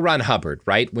like L. Ron Hubbard,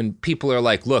 right? When people are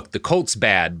like, look, the cult's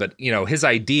bad, but you know, his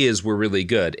ideas were really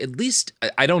good. At least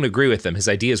I don't agree with them. His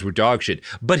ideas were dog shit,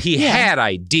 but he had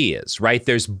ideas, right?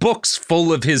 There's books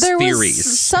full of his theories.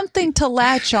 Was something to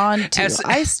latch on to.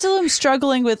 I still am struggling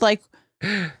with like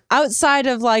outside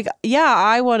of like,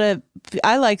 I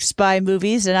like spy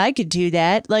movies and I could do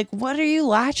that. Like, what are you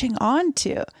latching on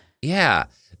to? Yeah.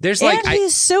 There's like, and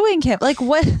he's suing him. Like,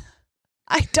 what?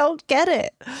 I don't get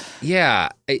it. Yeah.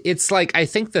 It's like, I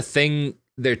think the thing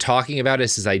they're talking about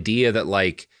is his idea that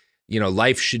like, you know,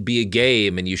 life should be a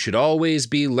game and you should always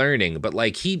be learning. But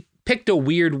like, he picked a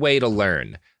weird way to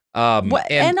learn.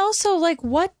 And also, like,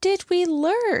 what did we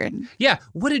learn? Yeah,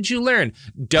 what did you learn?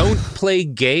 Don't play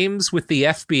games with the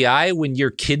FBI when your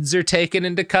kids are taken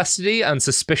into custody on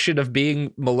suspicion of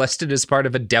being molested as part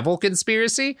of a devil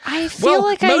conspiracy? I feel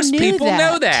like most people that.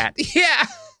 know that. Yeah.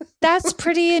 That's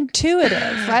pretty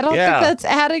intuitive. I don't think that's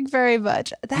adding very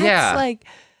much. That's like,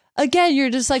 again, you're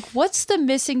just like, what's the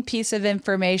missing piece of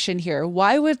information here?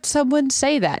 Why would someone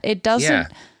say that? It doesn't... Yeah.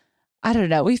 I don't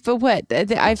know. Robert,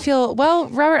 I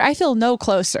feel no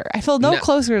closer. I feel no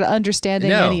closer to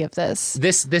understanding any of this.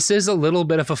 This is a little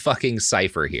bit of a fucking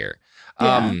cipher here.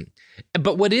 Yeah.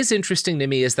 But what is interesting to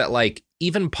me is that, like,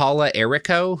 even Paula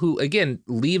Errico, who, again,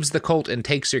 leaves the cult and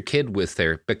takes her kid with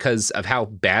her because of how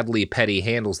badly Petty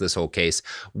handles this whole case,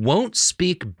 won't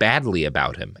speak badly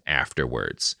about him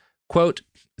afterwards. Quote,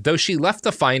 though she left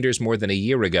the Finders more than a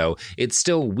year ago, it's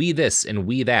still we this and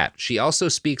we that. She also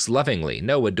speaks lovingly,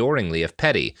 no, adoringly of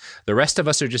Petty. The rest of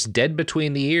us are just dead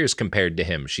between the ears compared to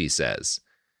him, she says.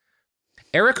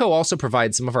 Errico also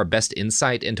provides some of our best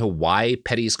insight into why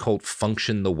Petty's cult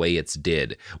functioned the way it's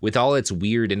did, with all its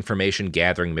weird information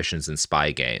gathering missions and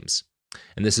spy games.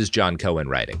 And this is John Cohen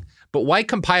writing. But why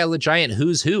compile a giant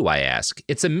who's who, I ask?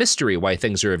 It's a mystery why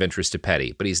things are of interest to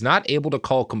Petty, but he's not able to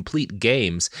call complete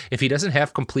games if he doesn't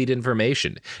have complete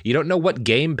information. You don't know what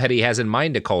game Petty has in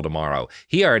mind to call tomorrow.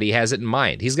 He already has it in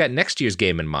mind. He's got next year's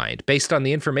game in mind, based on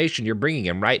the information you're bringing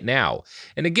him right now.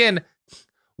 And again,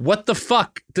 what the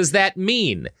fuck does that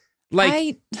mean?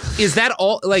 Like, is that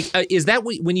all? Like, is that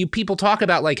when you people talk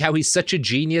about like how he's such a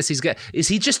genius? Is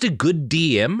he just a good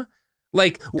DM?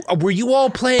 Like, were you all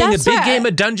playing a big game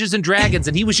of Dungeons and Dragons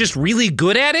and he was just really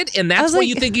good at it? And that's why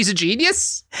you think he's a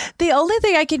genius? The only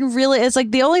thing I can really is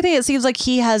the only thing it seems like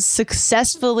he has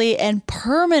successfully and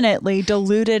permanently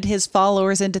deluded his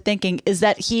followers into thinking is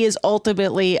that he is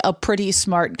ultimately a pretty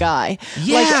smart guy.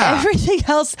 Yeah. Like everything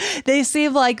else, they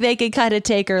seem like they can kind of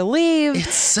take or leave.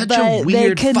 It's such a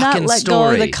weird they cannot fucking let story.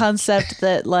 go of the concept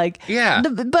that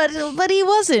but he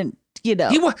wasn't.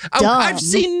 I've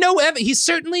seen no evidence. He's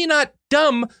certainly not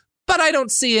dumb, but I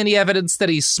don't see any evidence that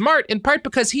he's smart, in part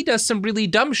because he does some really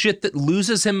dumb shit that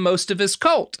loses him most of his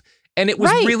cult. And it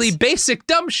was really basic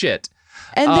dumb shit.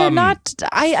 And they're not,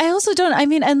 I also don't,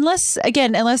 unless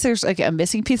there's like a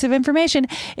missing piece of information,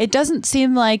 it doesn't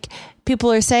seem like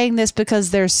people are saying this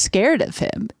because they're scared of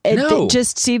him. It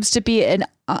just seems to be an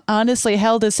honestly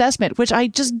held assessment, which I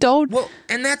just don't.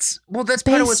 That's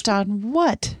part of what's on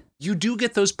what? You do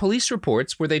get those police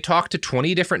reports where they talk to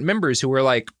 20 different members who are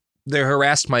like, they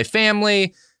harassed my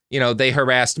family, they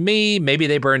harassed me, maybe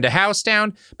they burned a house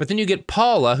down. But then you get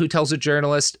Paula, who tells a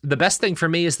journalist, the best thing for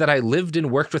me is that I lived and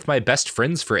worked with my best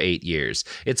friends for 8 years.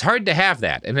 It's hard to have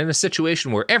that. And in a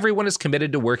situation where everyone is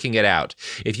committed to working it out,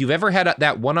 if you've ever had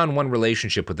that one-on-one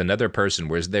relationship with another person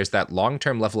where there's that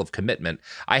long-term level of commitment,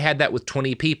 I had that with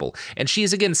 20 people. And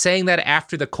she's again saying that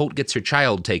after the cult gets her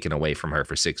child taken away from her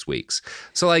for 6 weeks.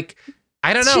 So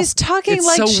I don't know. She's talking it's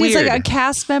like so she's weird. like a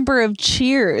cast member of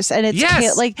Cheers, and it's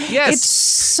it's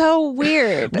so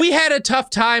weird. We had a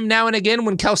tough time now and again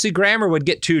when Kelsey Grammer would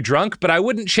get too drunk, but I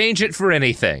wouldn't change it for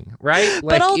anything, right?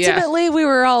 But ultimately, we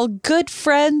were all good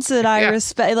friends, and I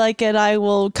respect, and I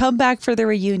will come back for the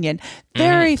reunion.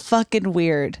 Very fucking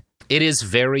weird. It is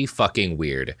very fucking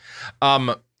weird,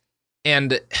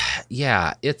 and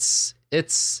yeah, it's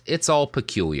all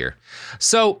peculiar.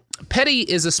 So Petty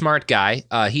is a smart guy.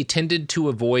 He tended to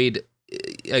avoid,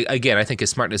 again, I think his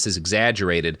smartness is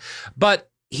exaggerated, but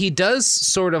he does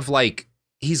sort of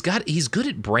he's good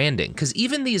at branding, because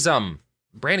even these,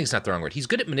 branding's not the wrong word. He's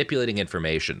good at manipulating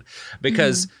information,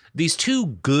 because these two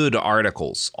good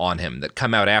articles on him that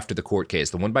come out after the court case,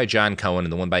 the one by John Cohen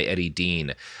and the one by Eddie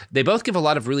Dean, they both give a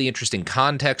lot of really interesting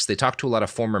context. They talk to a lot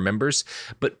of former members,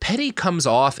 but Petty comes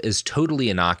off as totally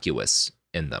innocuous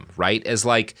in them, right? As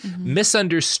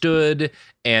misunderstood,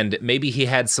 and maybe he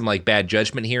had some bad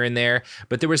judgment here and there,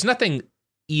 but there was nothing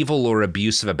evil or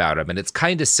abusive about him, and it's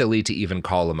kind of silly to even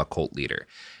call him a cult leader.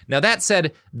 Now, that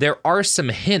said, there are some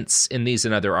hints in these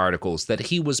and other articles that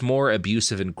he was more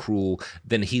abusive and cruel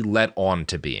than he let on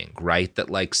to being, right? That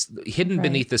hidden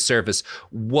beneath the surface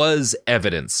was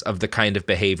evidence of the kind of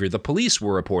behavior the police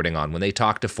were reporting on when they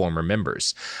talked to former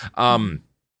members.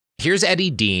 Here's Eddie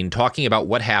Dean talking about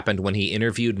what happened when he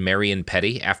interviewed Marion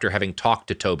Petty after having talked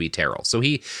to Toby Terrell. So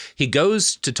he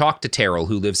goes to talk to Terrell,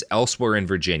 who lives elsewhere in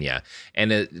Virginia.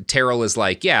 And Terrell is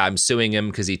like, yeah, I'm suing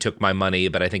him because he took my money,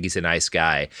 but I think he's a nice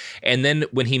guy. And then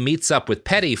when he meets up with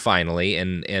Petty finally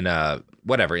in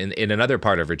another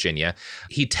part of Virginia,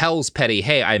 he tells Petty,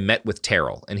 hey, I met with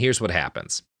Terrell. And here's what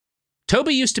happens.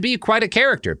 Toby used to be quite a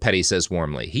character, Petty says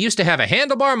warmly. He used to have a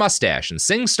handlebar mustache and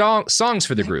sing songs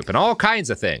for the group and all kinds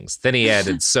of things. Then he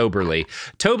added soberly,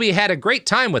 Toby had a great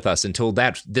time with us until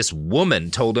this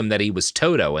woman told him that he was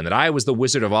Toto and that I was the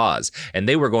Wizard of Oz, and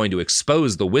they were going to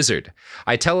expose the wizard.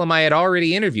 I tell him I had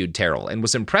already interviewed Terrell and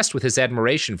was impressed with his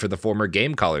admiration for the former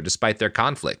game caller despite their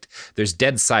conflict. There's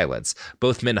dead silence.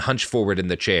 Both men hunch forward in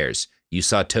the chairs. You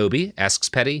saw Toby? Asks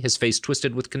Petty, his face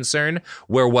twisted with concern.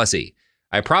 Where was he?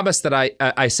 I promised that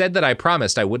I said that I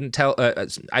promised I wouldn't tell,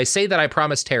 I say that I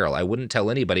promised Terrell I wouldn't tell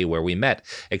anybody where we met,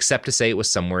 except to say it was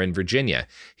somewhere in Virginia.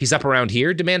 He's up around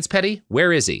here, demands Petty.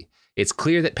 Where is he? It's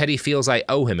clear that Petty feels I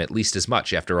owe him at least as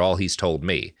much after all he's told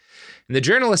me. And the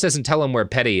journalist doesn't tell him where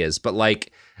Petty is, but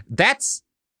that's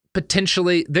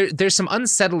potentially, there's some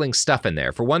unsettling stuff in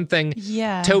there. For one thing,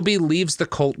 Toby leaves the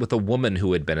cult with a woman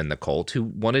who had been in the cult, who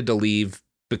wanted to leave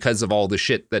because of all the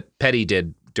shit that Petty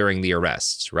did during the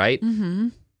arrests, right? Mm-hmm.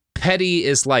 Petty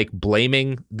is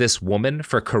blaming this woman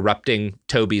for corrupting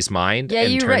Toby's mind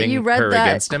and turning you read her that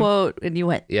against him. Quote and you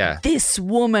went, this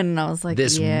woman. And I was like,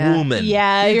 this woman.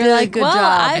 Yeah, you're like, good job.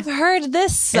 I've heard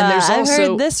this. And there's I've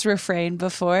heard this refrain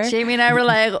before. Jamie and I were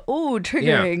like, ooh,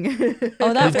 triggering.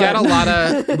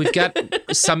 Yeah. We've got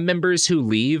some members who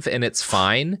leave and it's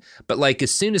fine. But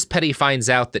as soon as Petty finds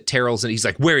out that Terrell's, and he's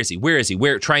like, where is he? Where is he?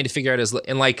 Trying to figure out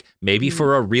and maybe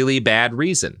for a really bad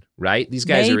reason. Right? These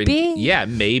guys are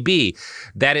maybe.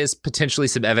 That is potentially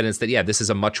some evidence that, this is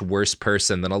a much worse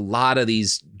person than a lot of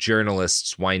these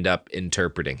journalists wind up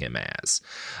interpreting him as.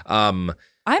 I'm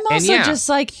also just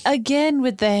again,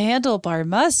 with the handlebar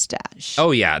mustache. Oh,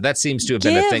 yeah. That seems to have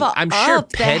been a thing. I'm sure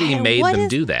Petty made them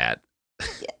do that.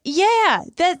 Yeah,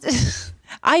 that.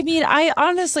 I mean,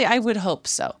 I would hope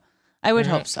so. I would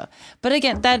hope so. But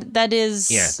again, that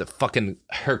is... Yeah, the fucking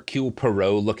Hercule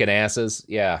Poirot looking asses.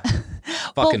 Yeah.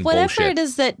 Fucking whatever bullshit. It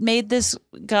is that made this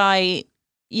guy,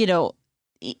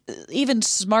 even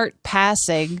smart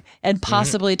passing and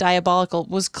possibly diabolical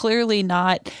was clearly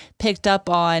not picked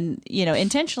up on,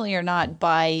 intentionally or not,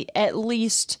 by at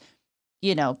least,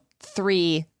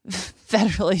 3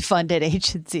 federally funded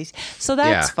agencies. So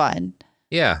that's fun.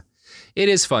 Yeah, it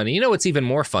is fun. You know what's even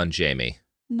more fun, Jamie?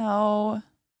 No.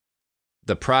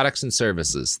 The products and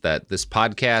services that this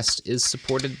podcast is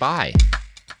supported by.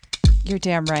 You're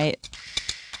damn right.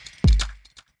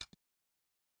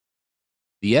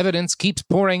 The evidence keeps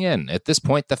pouring in. At this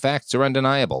point, the facts are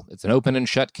undeniable. It's an open and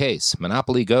shut case.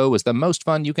 Monopoly Go is the most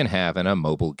fun you can have in a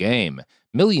mobile game.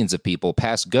 Millions of people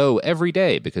pass Go every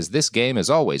day because this game is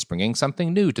always bringing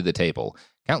something new to the table.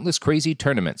 Countless crazy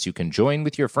tournaments you can join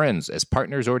with your friends as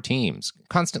partners or teams.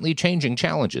 Constantly changing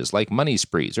challenges like money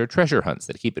sprees or treasure hunts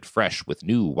that keep it fresh with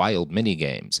new wild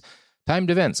mini-games. Timed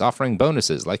events offering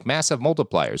bonuses like massive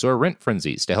multipliers or rent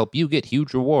frenzies to help you get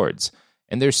huge rewards.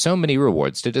 And there's so many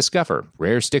rewards to discover.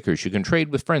 Rare stickers you can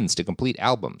trade with friends to complete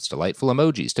albums, delightful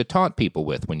emojis to taunt people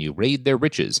with when you raid their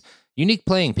riches, unique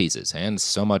playing pieces, and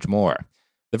so much more.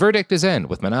 The verdict is in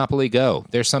with Monopoly Go.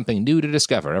 There's something new to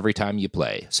discover every time you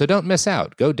play. So don't miss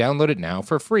out. Go download it now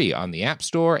for free on the App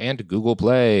Store and Google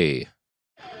Play.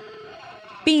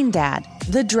 Bean Dad,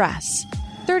 The Dress,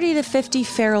 30 to 50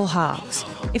 Feral Hogs.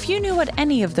 If you knew what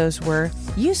any of those were,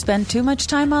 you spend too much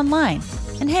time online.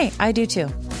 And hey, I do too.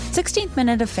 16th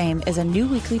Minute of Fame is a new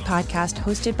weekly podcast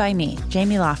hosted by me,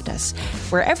 Jamie Loftus,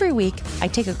 where every week I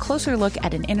take a closer look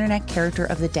at an internet character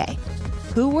of the day.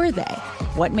 Who were they?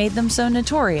 What made them so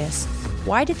notorious?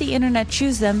 Why did the internet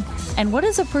choose them? And what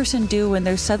does a person do when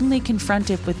they're suddenly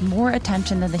confronted with more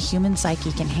attention than the human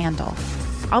psyche can handle?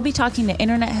 I'll be talking to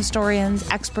internet historians,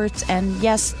 experts, and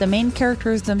yes, the main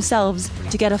characters themselves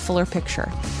to get a fuller picture.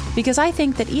 Because I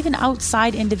think that even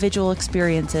outside individual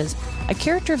experiences, a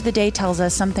character of the day tells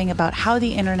us something about how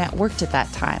the internet worked at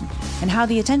that time, and how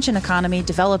the attention economy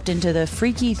developed into the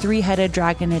freaky 3-headed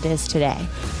dragon it is today.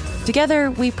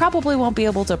 Together, we probably won't be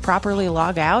able to properly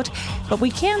log out, but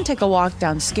we can take a walk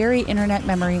down scary internet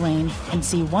memory lane and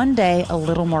see one day a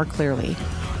little more clearly.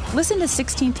 Listen to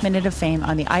 16th Minute of Fame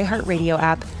on the iHeartRadio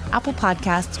app, Apple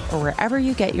Podcasts, or wherever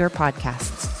you get your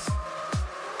podcasts.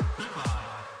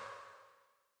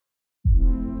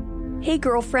 Hey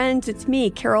girlfriends, it's me,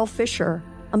 Carol Fisher.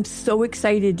 I'm so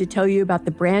excited to tell you about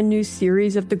the brand new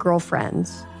series of The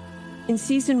Girlfriends. In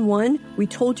season 1, we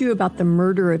told you about the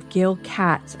murder of Gail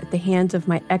Katz at the hands of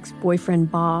my ex-boyfriend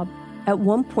Bob. At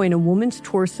one point, a woman's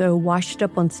torso washed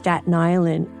up on Staten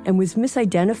Island and was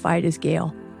misidentified as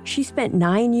Gail. She spent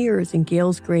 9 years in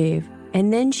Gail's grave,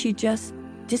 and then she just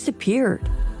disappeared.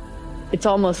 It's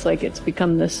almost like it's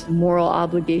become this moral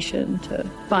obligation to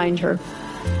find her.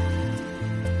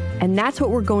 And that's what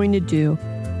we're going to do.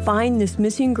 Find this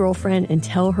missing girlfriend and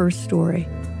tell her story.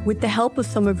 With the help of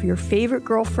some of your favorite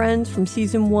girlfriends from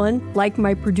season 1, like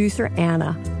my producer,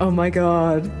 Anna. Oh my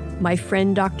God. My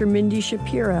friend, Dr. Mindy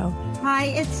Shapiro. Hi,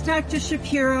 it's Dr.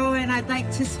 Shapiro, and I'd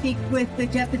like to speak with the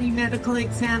deputy medical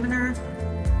examiner.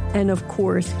 And of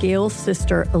course, Gail's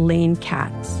sister, Elaine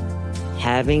Katz.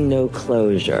 Having no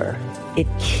closure, it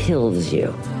kills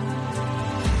you.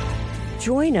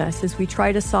 Join us as we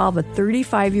try to solve a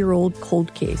 35-year-old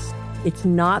cold case. It's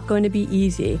not going to be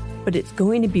easy, but it's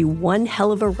going to be one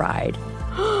hell of a ride.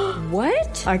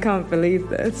 What? I can't believe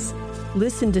this.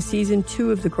 Listen to season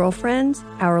 2 of The Girlfriends,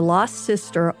 Our Lost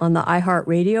Sister on the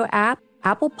iHeartRadio app,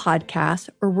 Apple Podcasts,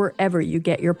 or wherever you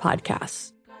get your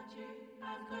podcasts.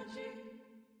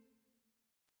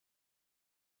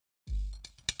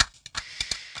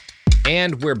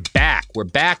 And we're back. We're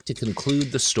back to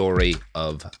conclude the story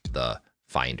of the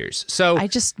Finders. So I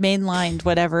just mainlined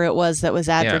whatever it was that was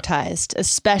advertised,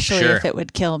 especially if it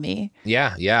would kill me.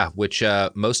 Yeah, which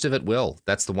most of it will.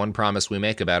 That's the one promise we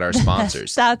make about our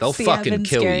sponsors. They'll fucking Evans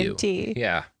kill guarantee. you.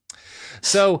 Yeah.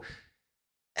 So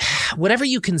whatever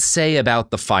you can say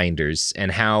about the Finders and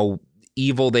how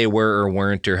evil they were or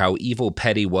weren't, or how evil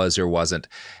Petty was or wasn't,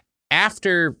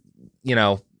 after,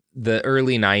 the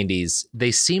early 90s,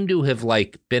 they seem to have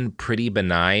been pretty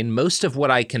benign. Most of what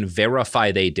I can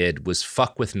verify they did was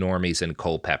fuck with normies in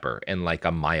Culpeper in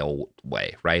a mile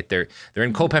way, right? They're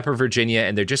in Culpeper, Virginia,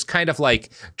 and they're just kind of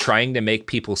trying to make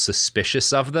people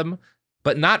suspicious of them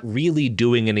but not really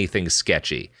doing anything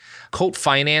sketchy. Cult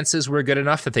finances were good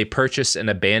enough that they purchased an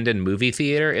abandoned movie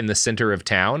theater in the center of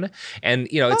town. And,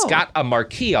 it's got a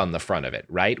marquee on the front of it,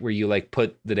 right? Where you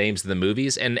put the names of the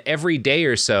movies. And every day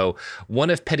or so, one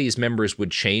of Petty's members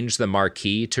would change the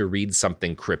marquee to read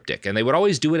something cryptic. And they would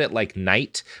always do it at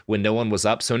night when no one was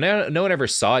up. So no one ever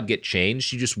saw it get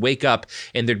changed. You just wake up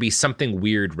and there'd be something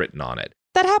weird written on it.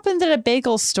 That happened at a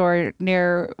bagel store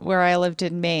near where I lived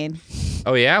in Maine.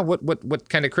 Oh, yeah? What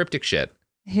kind of cryptic shit?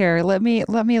 Here, let me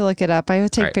look it up. I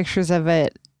would take pictures of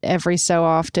it every so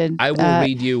often. I will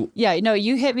read you. Yeah, no,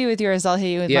 you hit me with yours. I'll hit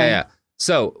you with mine. Yeah.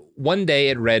 So one day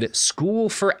it read School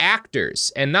for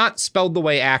Actors, and not spelled the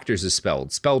way actors is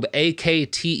spelled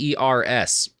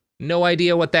AKTERS. No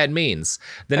idea what that means.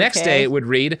 The next day it would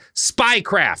read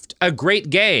Spycraft, a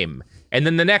great game. And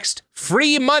then the next,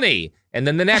 free money. And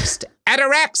then the next,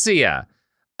 ataraxia.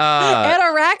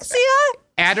 Ataraxia?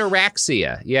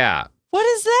 Ataraxia, yeah. What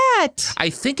is that? I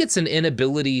think it's an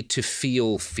inability to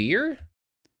feel fear.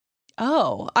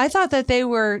 Oh, I thought that they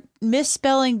were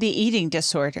misspelling the eating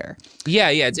disorder. Yeah,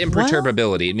 it's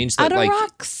imperturbability. It means that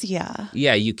ataraxia.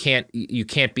 Yeah, you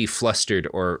can't be flustered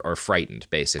or frightened,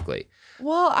 basically.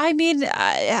 Well, I mean,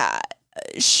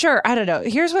 sure. I don't know.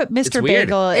 Here's what Mr.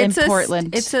 Bagel in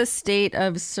Portland. It's a state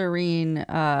of serene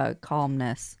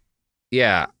calmness.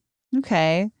 Yeah.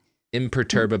 Okay.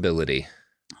 Imperturbability.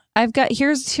 I've got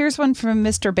here's one from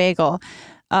Mr. Bagel.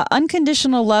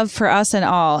 Unconditional love for us and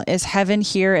all is heaven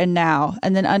here and now.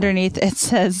 And then underneath it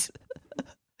says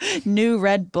new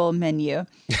Red Bull menu.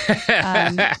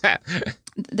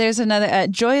 There's another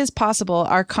joy is possible.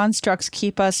 Our constructs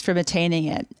keep us from attaining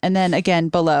it. And then again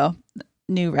below,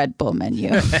 new Red Bull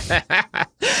menu.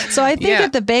 So I think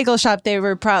at the bagel shop,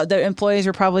 the employees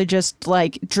were probably just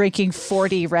drinking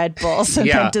 40 Red Bulls and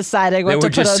then deciding what to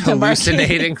put on the marquee. They were just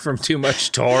hallucinating from too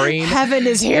much taurine. Heaven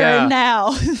is here and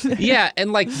now. Yeah,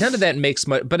 and none of that makes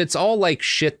much, but it's all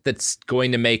shit that's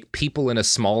going to make people in a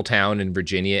small town in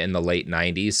Virginia in the late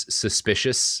 90s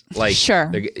suspicious.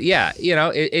 Sure. Yeah,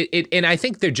 and I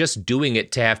think they're just doing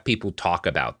it to have people talk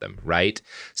about them, right?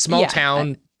 Small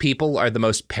town people are the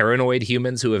most paranoid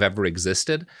humans who have ever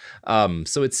existed.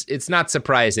 So it's not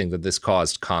surprising that this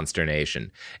caused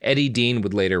consternation. Eddie Dean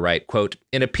would later write, quote,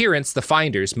 in appearance, the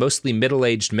finders, mostly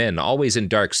middle-aged men, always in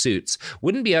dark suits,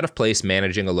 wouldn't be out of place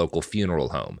managing a local funeral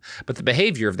home. But the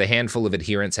behavior of the handful of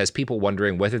adherents has people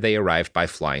wondering whether they arrived by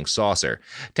flying saucer.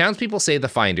 Townspeople say the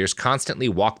finders constantly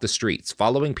walk the streets,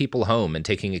 following people home and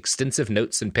taking extensive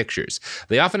notes and pictures.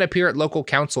 They often appear at local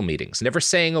council meetings, never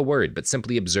saying a word, but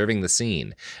simply observing the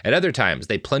scene. At other times,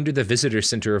 they plunder the visitor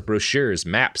center of brochures,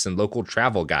 maps, and local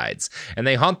travel guides, and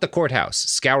they haunt the courthouse,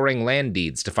 scouring land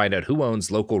deeds to find out who owns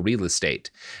local real estate.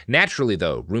 Naturally,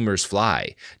 though, rumors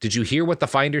fly. Did you hear what the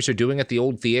finders are doing at the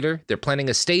old theater? They're planning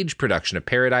a stage production of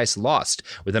Paradise Lost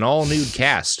with an all-nude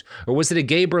cast. Or was it a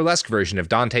gay burlesque version of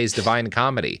Dante's Divine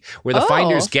Comedy? Were the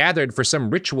finders gathered for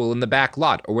some ritual in the back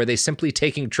lot, or were they simply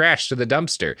taking trash to the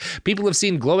dumpster? People have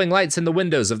seen glowing lights in the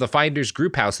windows of the finders'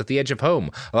 group house at the edge of home,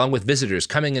 along with visitors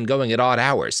coming and going at odd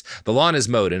hours. The lawn is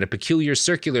mowed in a peculiar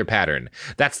circular pattern.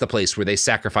 That's the place where they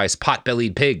sacrifice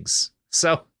pot-bellied pigs.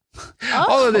 So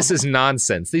all of this is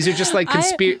nonsense. These are just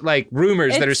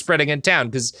rumors that are spreading in town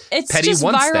because Petty just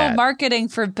wants viral that. marketing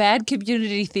for bad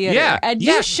community theater. Yeah, and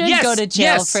you should go to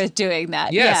jail for doing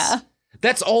that. Yes. Yeah.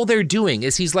 That's all they're doing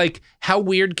is he's like, how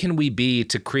weird can we be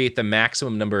to create the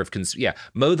maximum number of,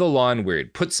 mow the lawn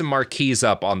weird, put some marquees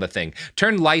up on the thing,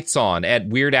 turn lights on at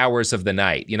weird hours of the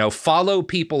night, follow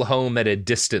people home at a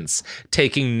distance,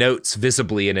 taking notes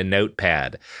visibly in a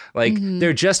notepad.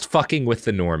 They're just fucking with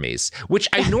the normies, which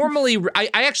I normally, I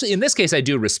actually, in this case, I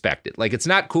do respect it. It's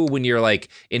not cool when you're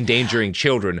endangering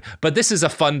children, but this is a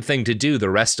fun thing to do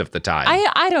the rest of the time.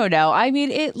 I don't know. I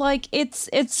mean, it's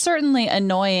certainly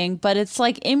annoying, but it's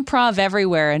improv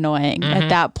everywhere annoying at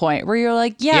that point where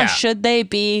you're should they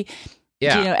be,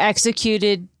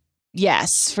 executed?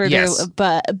 Yes,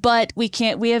 but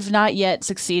we have not yet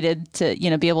succeeded to,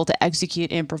 be able to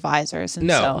execute improvisers. And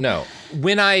no.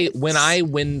 When I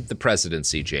win the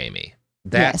presidency, Jamie,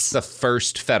 that's the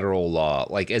first federal law,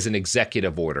 as an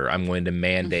executive order, I'm going to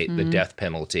mandate the death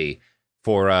penalty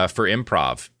for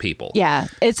improv people. Yeah,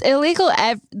 it's illegal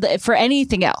for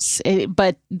anything else,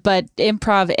 but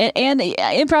improv and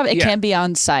improv can be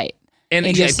on site. And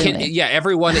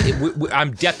everyone,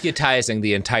 I'm deputizing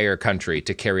the entire country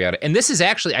to carry out it. And this is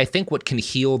actually, I think, what can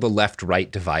heal the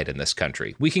left-right divide in this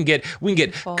country. We can get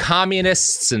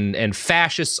communists and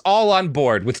fascists all on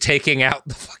board with taking out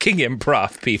the fucking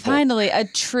improv people. Finally, a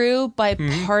true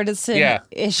bipartisan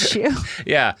issue.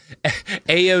 Yeah.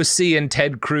 AOC and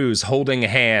Ted Cruz holding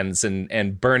hands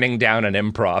and burning down an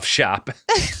improv shop.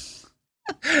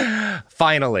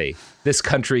 Finally, this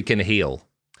country can heal.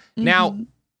 Mm-hmm. Now,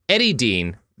 Eddie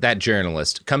Dean, that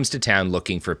journalist, comes to town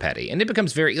looking for Petty. And it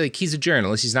becomes very, like, he's a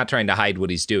journalist. He's not trying to hide what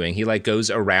he's doing. He, like, goes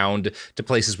around to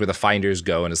places where the finders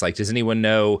go and is like, does anyone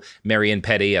know Marion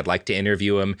Petty? I'd like to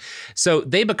interview him. So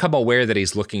they become aware that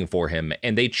he's looking for him,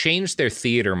 and they change their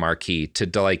theater marquee to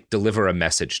deliver a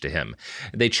message to him.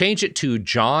 They change it to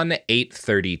John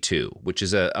 8:32, which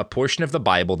is a portion of the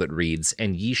Bible that reads,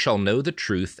 "And ye shall know the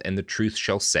truth, and the truth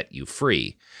shall set you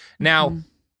free." Now,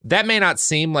 that may not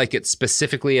seem like it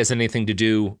specifically has anything to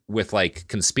do with like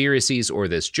conspiracies or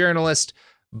this journalist,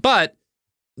 but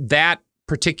that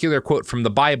particular quote from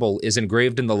the Bible is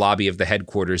engraved in the lobby of the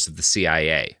headquarters of the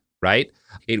CIA, right?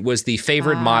 It was the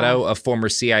favorite motto of former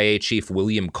CIA chief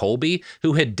William Colby,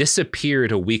 who had disappeared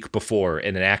a week before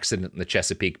in an accident in the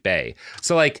Chesapeake Bay.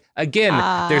 So, like, again,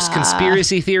 there's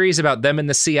conspiracy theories about them in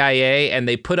the CIA, and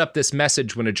they put up this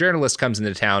message when a journalist comes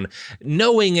into town,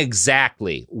 knowing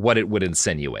exactly what it would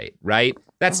insinuate, right?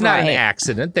 That's not an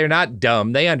accident. They're not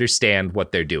dumb. They understand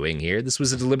what they're doing here. This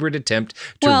was a deliberate attempt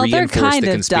to reinforce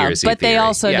the conspiracy dumb, but theory. they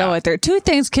also know it. Two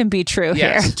things can be true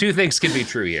here. Yes, two things can be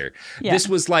true here. This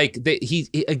was like,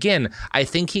 again, I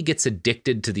think he gets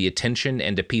addicted to the attention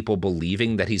and to people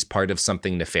believing that he's part of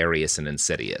something nefarious and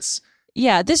insidious.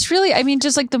 Yeah, this really, I mean,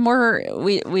 just like the more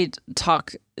we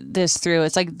talk this through,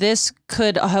 it's like this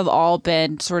could have all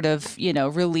been sort of,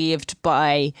 relieved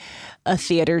by a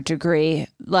theater degree.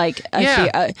 Like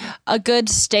a good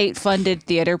state-funded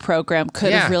theater program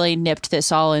could have really nipped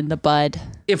this all in the bud.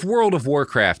 If World of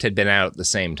Warcraft had been out at the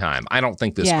same time, I don't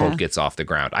think this cult gets off the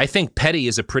ground. I think Petty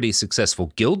is a pretty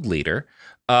successful guild leader,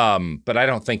 but I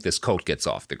don't think this cult gets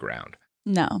off the ground.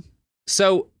 No.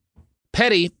 So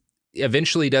Petty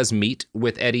eventually does meet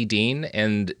with Eddie Dean,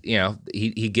 and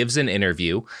he gives an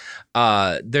interview.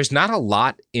 There's not a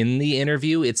lot in the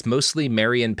interview. It's mostly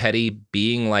Marion Petty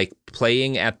being like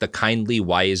playing at the kindly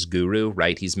wise guru,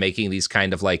 right? He's making these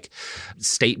kind of like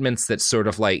statements that sort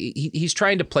of like he's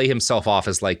trying to play himself off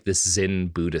as like this Zen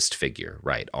Buddhist figure,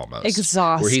 right? Almost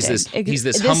exhausting. Where he's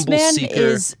this humble seeker.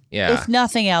 Is, if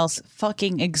nothing else,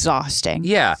 fucking exhausting.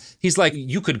 Yeah, he's like,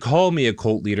 you could call me a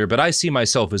cult leader, but I see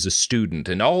myself as a student,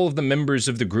 and all of the members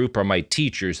of the group are my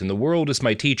teachers, and the world is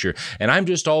my teacher, and I'm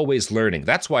just always learning.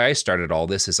 That's why I started all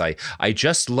this. Is I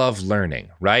just love learning,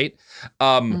 right?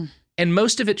 And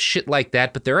most of it's shit like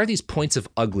that, but there are these points of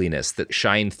ugliness that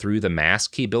shine through the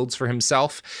mask he builds for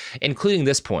himself, including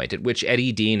this point at which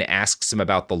Eddie Dean asks him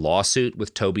about the lawsuit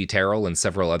with Toby Terrell and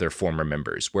several other former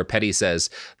members, where Petty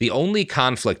says, "The only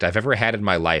conflict I've ever had in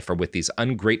my life are with these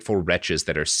ungrateful wretches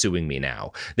that are suing me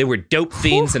now. They were dope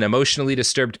fiends and emotionally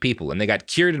disturbed people, and they got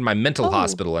cured in my mental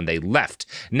hospital, and they left.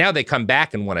 Now they come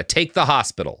back and want to take the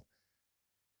hospital."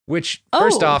 Which,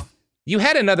 first off, you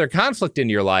had another conflict in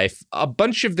your life. A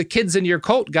bunch of the kids in your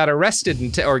cult got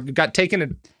arrested or got taken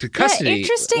into custody. Yeah,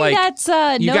 interesting. Like, that's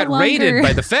you got raided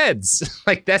by the feds.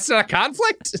 Like, that's not a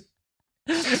conflict?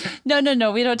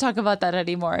 No. We don't talk about that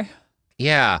anymore.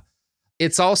 Yeah.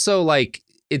 It's also like,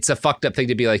 it's a fucked up thing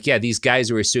to be like, yeah, these guys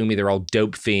who are suing me, they're all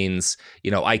dope fiends.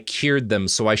 I cured them,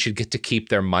 so I should get to keep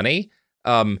their money.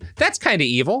 That's kind of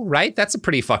evil, right? That's a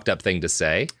pretty fucked up thing to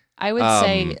say. I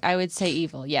would say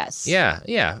evil, yes.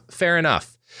 Yeah, fair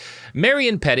enough.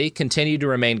 Marion Petty continued to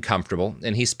remain comfortable,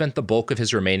 and he spent the bulk of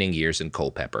his remaining years in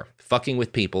Culpeper, fucking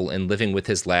with people and living with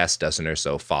his last dozen or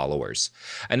so followers.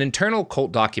 An internal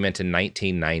cult document in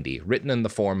 1990, written in the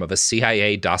form of a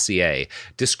CIA dossier,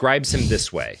 describes him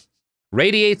this way.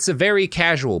 Radiates a very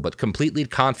casual but completely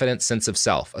confident sense of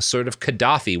self, a sort of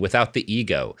Gaddafi without the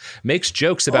ego. Makes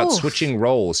jokes about switching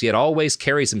roles, yet always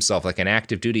carries himself like an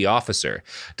active duty officer.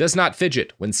 Does not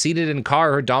fidget. When seated in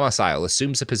car or domicile,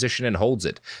 assumes a position and holds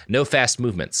it. No fast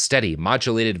movements, steady,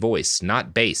 modulated voice,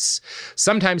 not bass.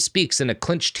 Sometimes speaks in a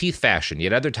clenched teeth fashion,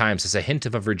 yet other times has a hint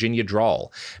of a Virginia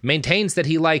drawl. Maintains that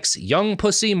he likes young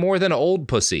pussy more than old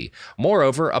pussy.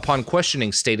 Moreover, upon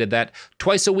questioning, stated that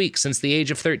twice a week since the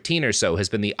age of 13 or so has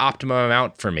been the optimum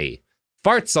amount for me.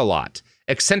 Farts a lot.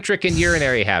 Eccentric in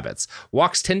urinary habits.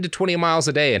 Walks 10 to 20 miles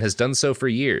a day and has done so for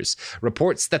years.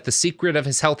 Reports that the secret of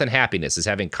his health and happiness is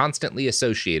having constantly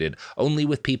associated only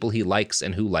with people he likes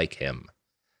and who like him.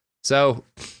 So,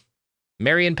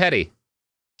 Marion Petty.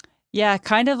 Yeah,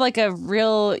 kind of like a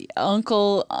real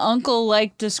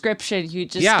uncle-like description you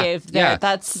just gave there. Yeah.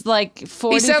 That's like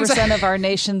 40% of our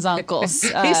nation's uncles.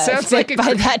 He sounds like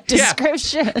by that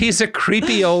description. Yeah. He's a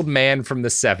creepy old man from the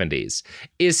 70s.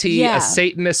 Is he a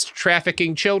Satanist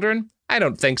trafficking children? I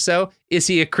don't think so. Is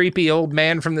he a creepy old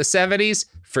man from the 70s?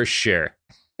 For sure.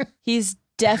 He's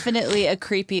definitely a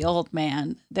creepy old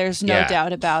man. There's no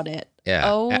doubt about it. Yeah.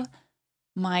 Oh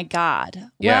my God.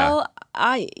 Yeah. Well,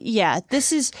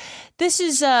 this is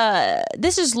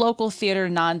local theater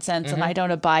nonsense, and I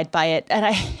don't abide by it.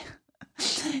 And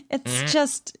it's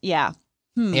just. Yeah.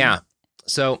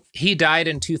 So he died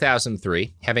in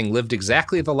 2003, having lived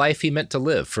exactly the life he meant to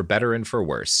live, for better and for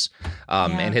worse.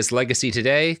 And his legacy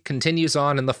today continues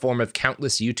on in the form of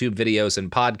countless YouTube videos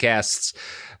and podcasts,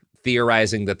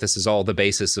 theorizing that this is all the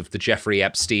basis of the Jeffrey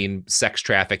Epstein sex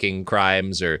trafficking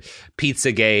crimes or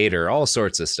Pizzagate or all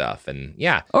sorts of stuff. And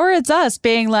or it's us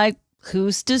being like,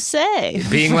 who's to say?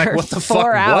 Being like, what the fuck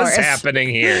was happening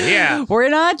here? Yeah. We're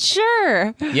not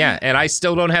sure. Yeah. And I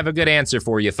still don't have a good answer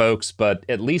for you folks, but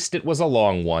at least it was a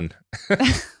long one.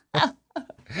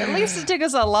 At least it took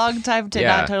us a long time to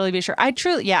not totally be sure. I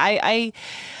truly, I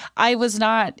was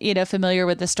not, familiar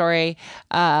with the story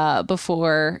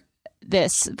before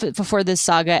this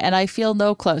saga, and I feel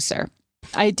no closer.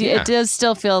 I do. It does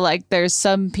still feel like there's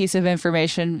some piece of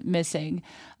information missing,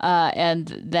 and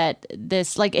that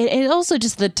this, like, it also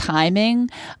just the timing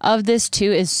of this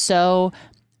too is so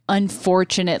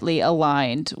unfortunately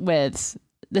aligned with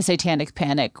the Satanic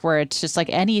Panic, where it's just like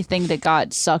anything that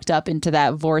got sucked up into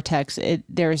that vortex,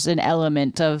 there's an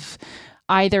element of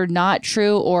either not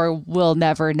true or we'll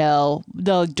never know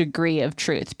the degree of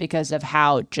truth because of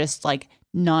how just like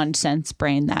nonsense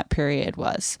brain that period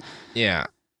was. Yeah.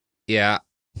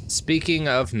 Speaking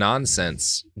of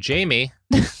nonsense, Jamie.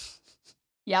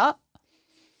 Yeah.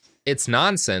 It's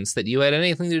nonsense that you had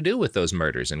anything to do with those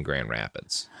murders in Grand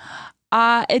Rapids.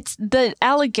 It's the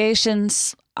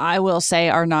allegations, I will say,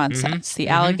 are nonsense. The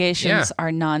allegations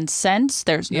are nonsense.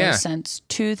 There's no sense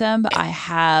to them. I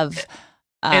have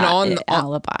an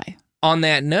alibi. On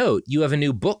that note, you have a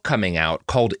new book coming out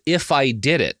called If I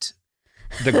Did It.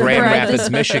 The Grand Rapids,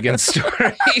 Michigan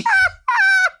story.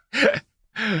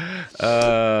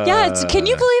 Can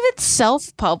you believe it's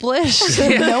self-published?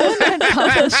 No one had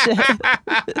published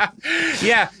it.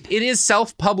 Yeah, it is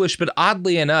self-published, but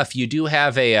oddly enough, you do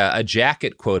have a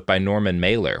jacket quote by Norman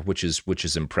Mailer, which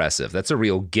is impressive. That's a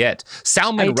real get.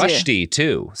 Salman Rushdie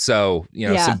too. So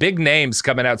some big names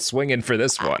coming out swinging for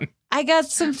this one. I got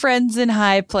some friends in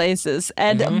high places,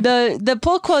 and the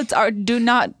pull quotes do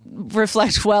not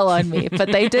reflect well on me,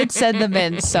 but they did send them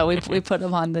in, so we put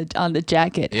them on the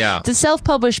jacket. Yeah, it's a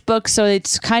self-published book, so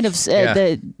it's kind of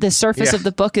the surface of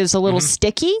the book is a little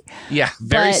sticky. Yeah,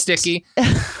 very sticky.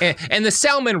 And the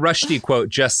Salman Rushdie quote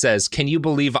just says, "Can you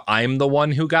believe I'm the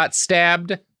one who got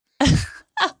stabbed?"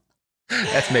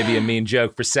 That's maybe a mean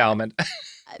joke for Salman.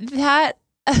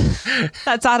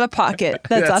 That's out of pocket.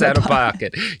 That's out of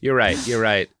pocket. You're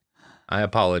right. I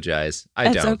apologize.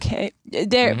 That's okay.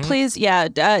 Please,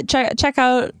 check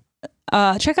out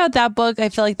that book. I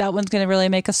feel like that one's going to really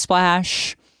make a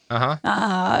splash.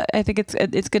 I think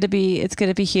it's going to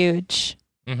be huge.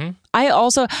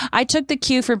 I took the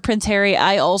cue from Prince Harry.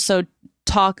 I also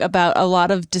talk about a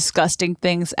lot of disgusting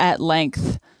things at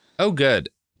length. Oh, good.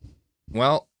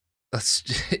 Well,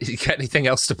 you got anything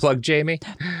else to plug, Jamie?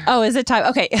 Oh, is it time?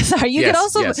 Okay, sorry. You can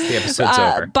also the episode's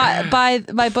over. Buy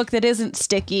my book that isn't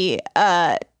sticky.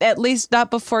 At least not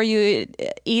before you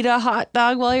eat a hot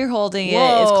dog while you're holding it.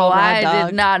 Whoa, it's called Raw Dog. I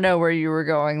did not know where you were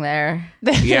going there.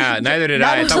 Yeah, neither did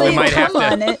I. I thought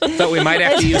we might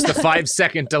have to use the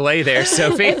 5-second delay there,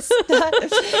 Sophie.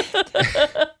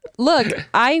 Look,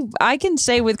 I can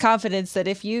say with confidence that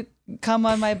if you come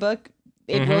on my book,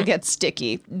 it will get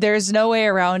sticky. There's no way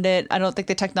around it. I don't think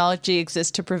the technology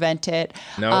exists to prevent it.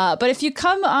 No. But if you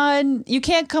come on, you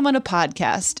can't come on a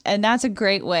podcast. And that's a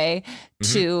great way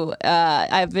to, I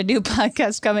have a new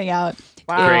podcast coming out.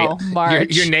 Wow. In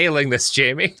March. You're nailing this,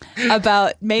 Jamie.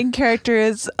 About main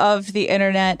characters of the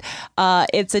internet.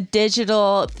 It's a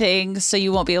digital thing, so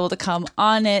you won't be able to come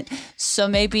on it. So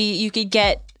maybe you could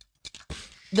get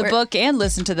the book and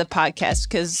listen to the podcast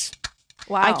because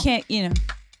I can't,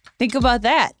 think about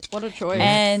that. What a choice.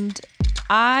 And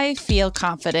I feel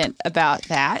confident about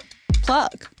that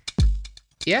plug.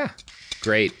 Yeah.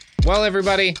 Great. Well,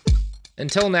 everybody,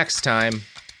 until next time,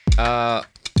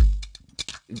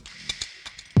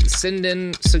 send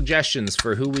in suggestions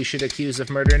for who we should accuse of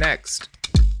murder next.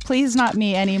 Please not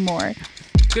me anymore.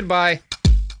 Goodbye.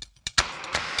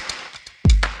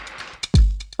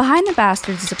 Behind the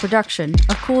Bastards is a production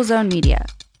of Cool Zone Media.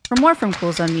 For more from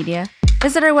Cool Zone Media,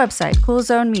 Visit our website,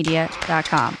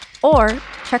 coolzonemedia.com, or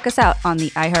check us out on the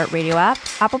iHeartRadio app,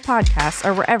 Apple Podcasts,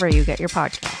 or wherever you get your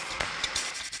podcasts.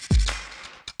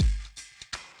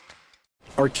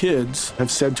 Our kids have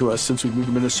said to us since we moved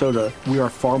to Minnesota, we are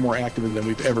far more active than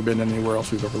we've ever been anywhere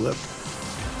else we've ever lived.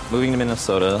 Moving to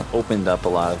Minnesota opened up a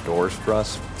lot of doors for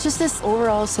us. Just this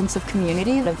overall sense of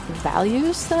community, of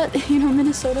values that,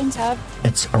 Minnesotans have.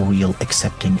 It's a real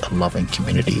accepting, loving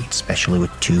community, especially with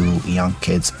 2 young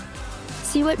kids.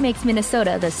 See what makes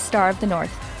Minnesota the star of the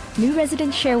North. New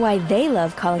residents share why they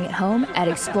love calling it home at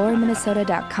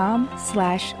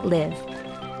exploreminnesota.com/live.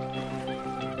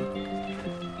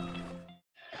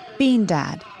 Bean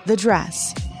Dad, The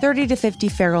Dress, 30 to 50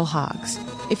 Feral Hogs.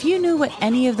 If you knew what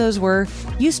any of those were,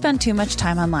 you spend too much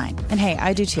time online. And hey,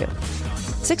 I do too.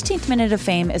 16th Minute of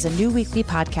Fame is a new weekly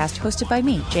podcast hosted by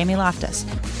me, Jamie Loftus.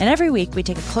 And every week we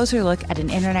take a closer look at an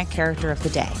internet character of the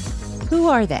day. Who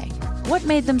are they? What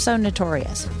made them so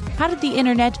notorious? How did the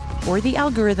internet or the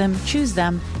algorithm choose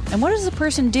them? And what does a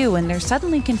person do when they're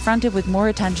suddenly confronted with more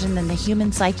attention than the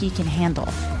human psyche can handle?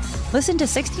 Listen to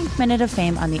 16th Minute of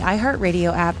Fame on the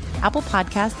iHeartRadio app, Apple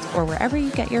Podcasts, or wherever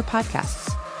you get your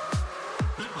podcasts.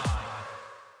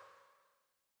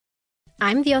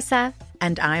 I'm Diosa.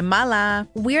 And I'm Mala.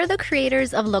 We're the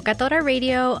creators of Locatora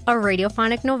Radio, a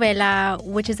radiophonic novela,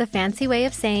 which is a fancy way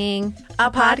of saying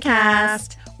a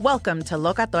podcast. Welcome to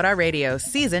Locatora Radio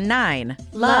Season 9.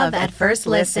 Love at First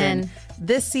Listen.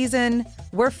 This season,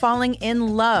 we're falling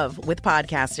in love with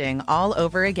podcasting all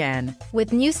over again.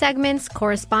 With new segments,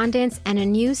 correspondence, and a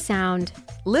new sound.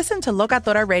 Listen to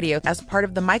Locatora Radio as part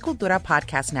of the My Cultura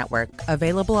Podcast Network,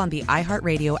 available on the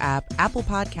iHeartRadio app, Apple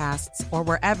Podcasts, or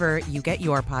wherever you get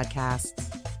your podcasts.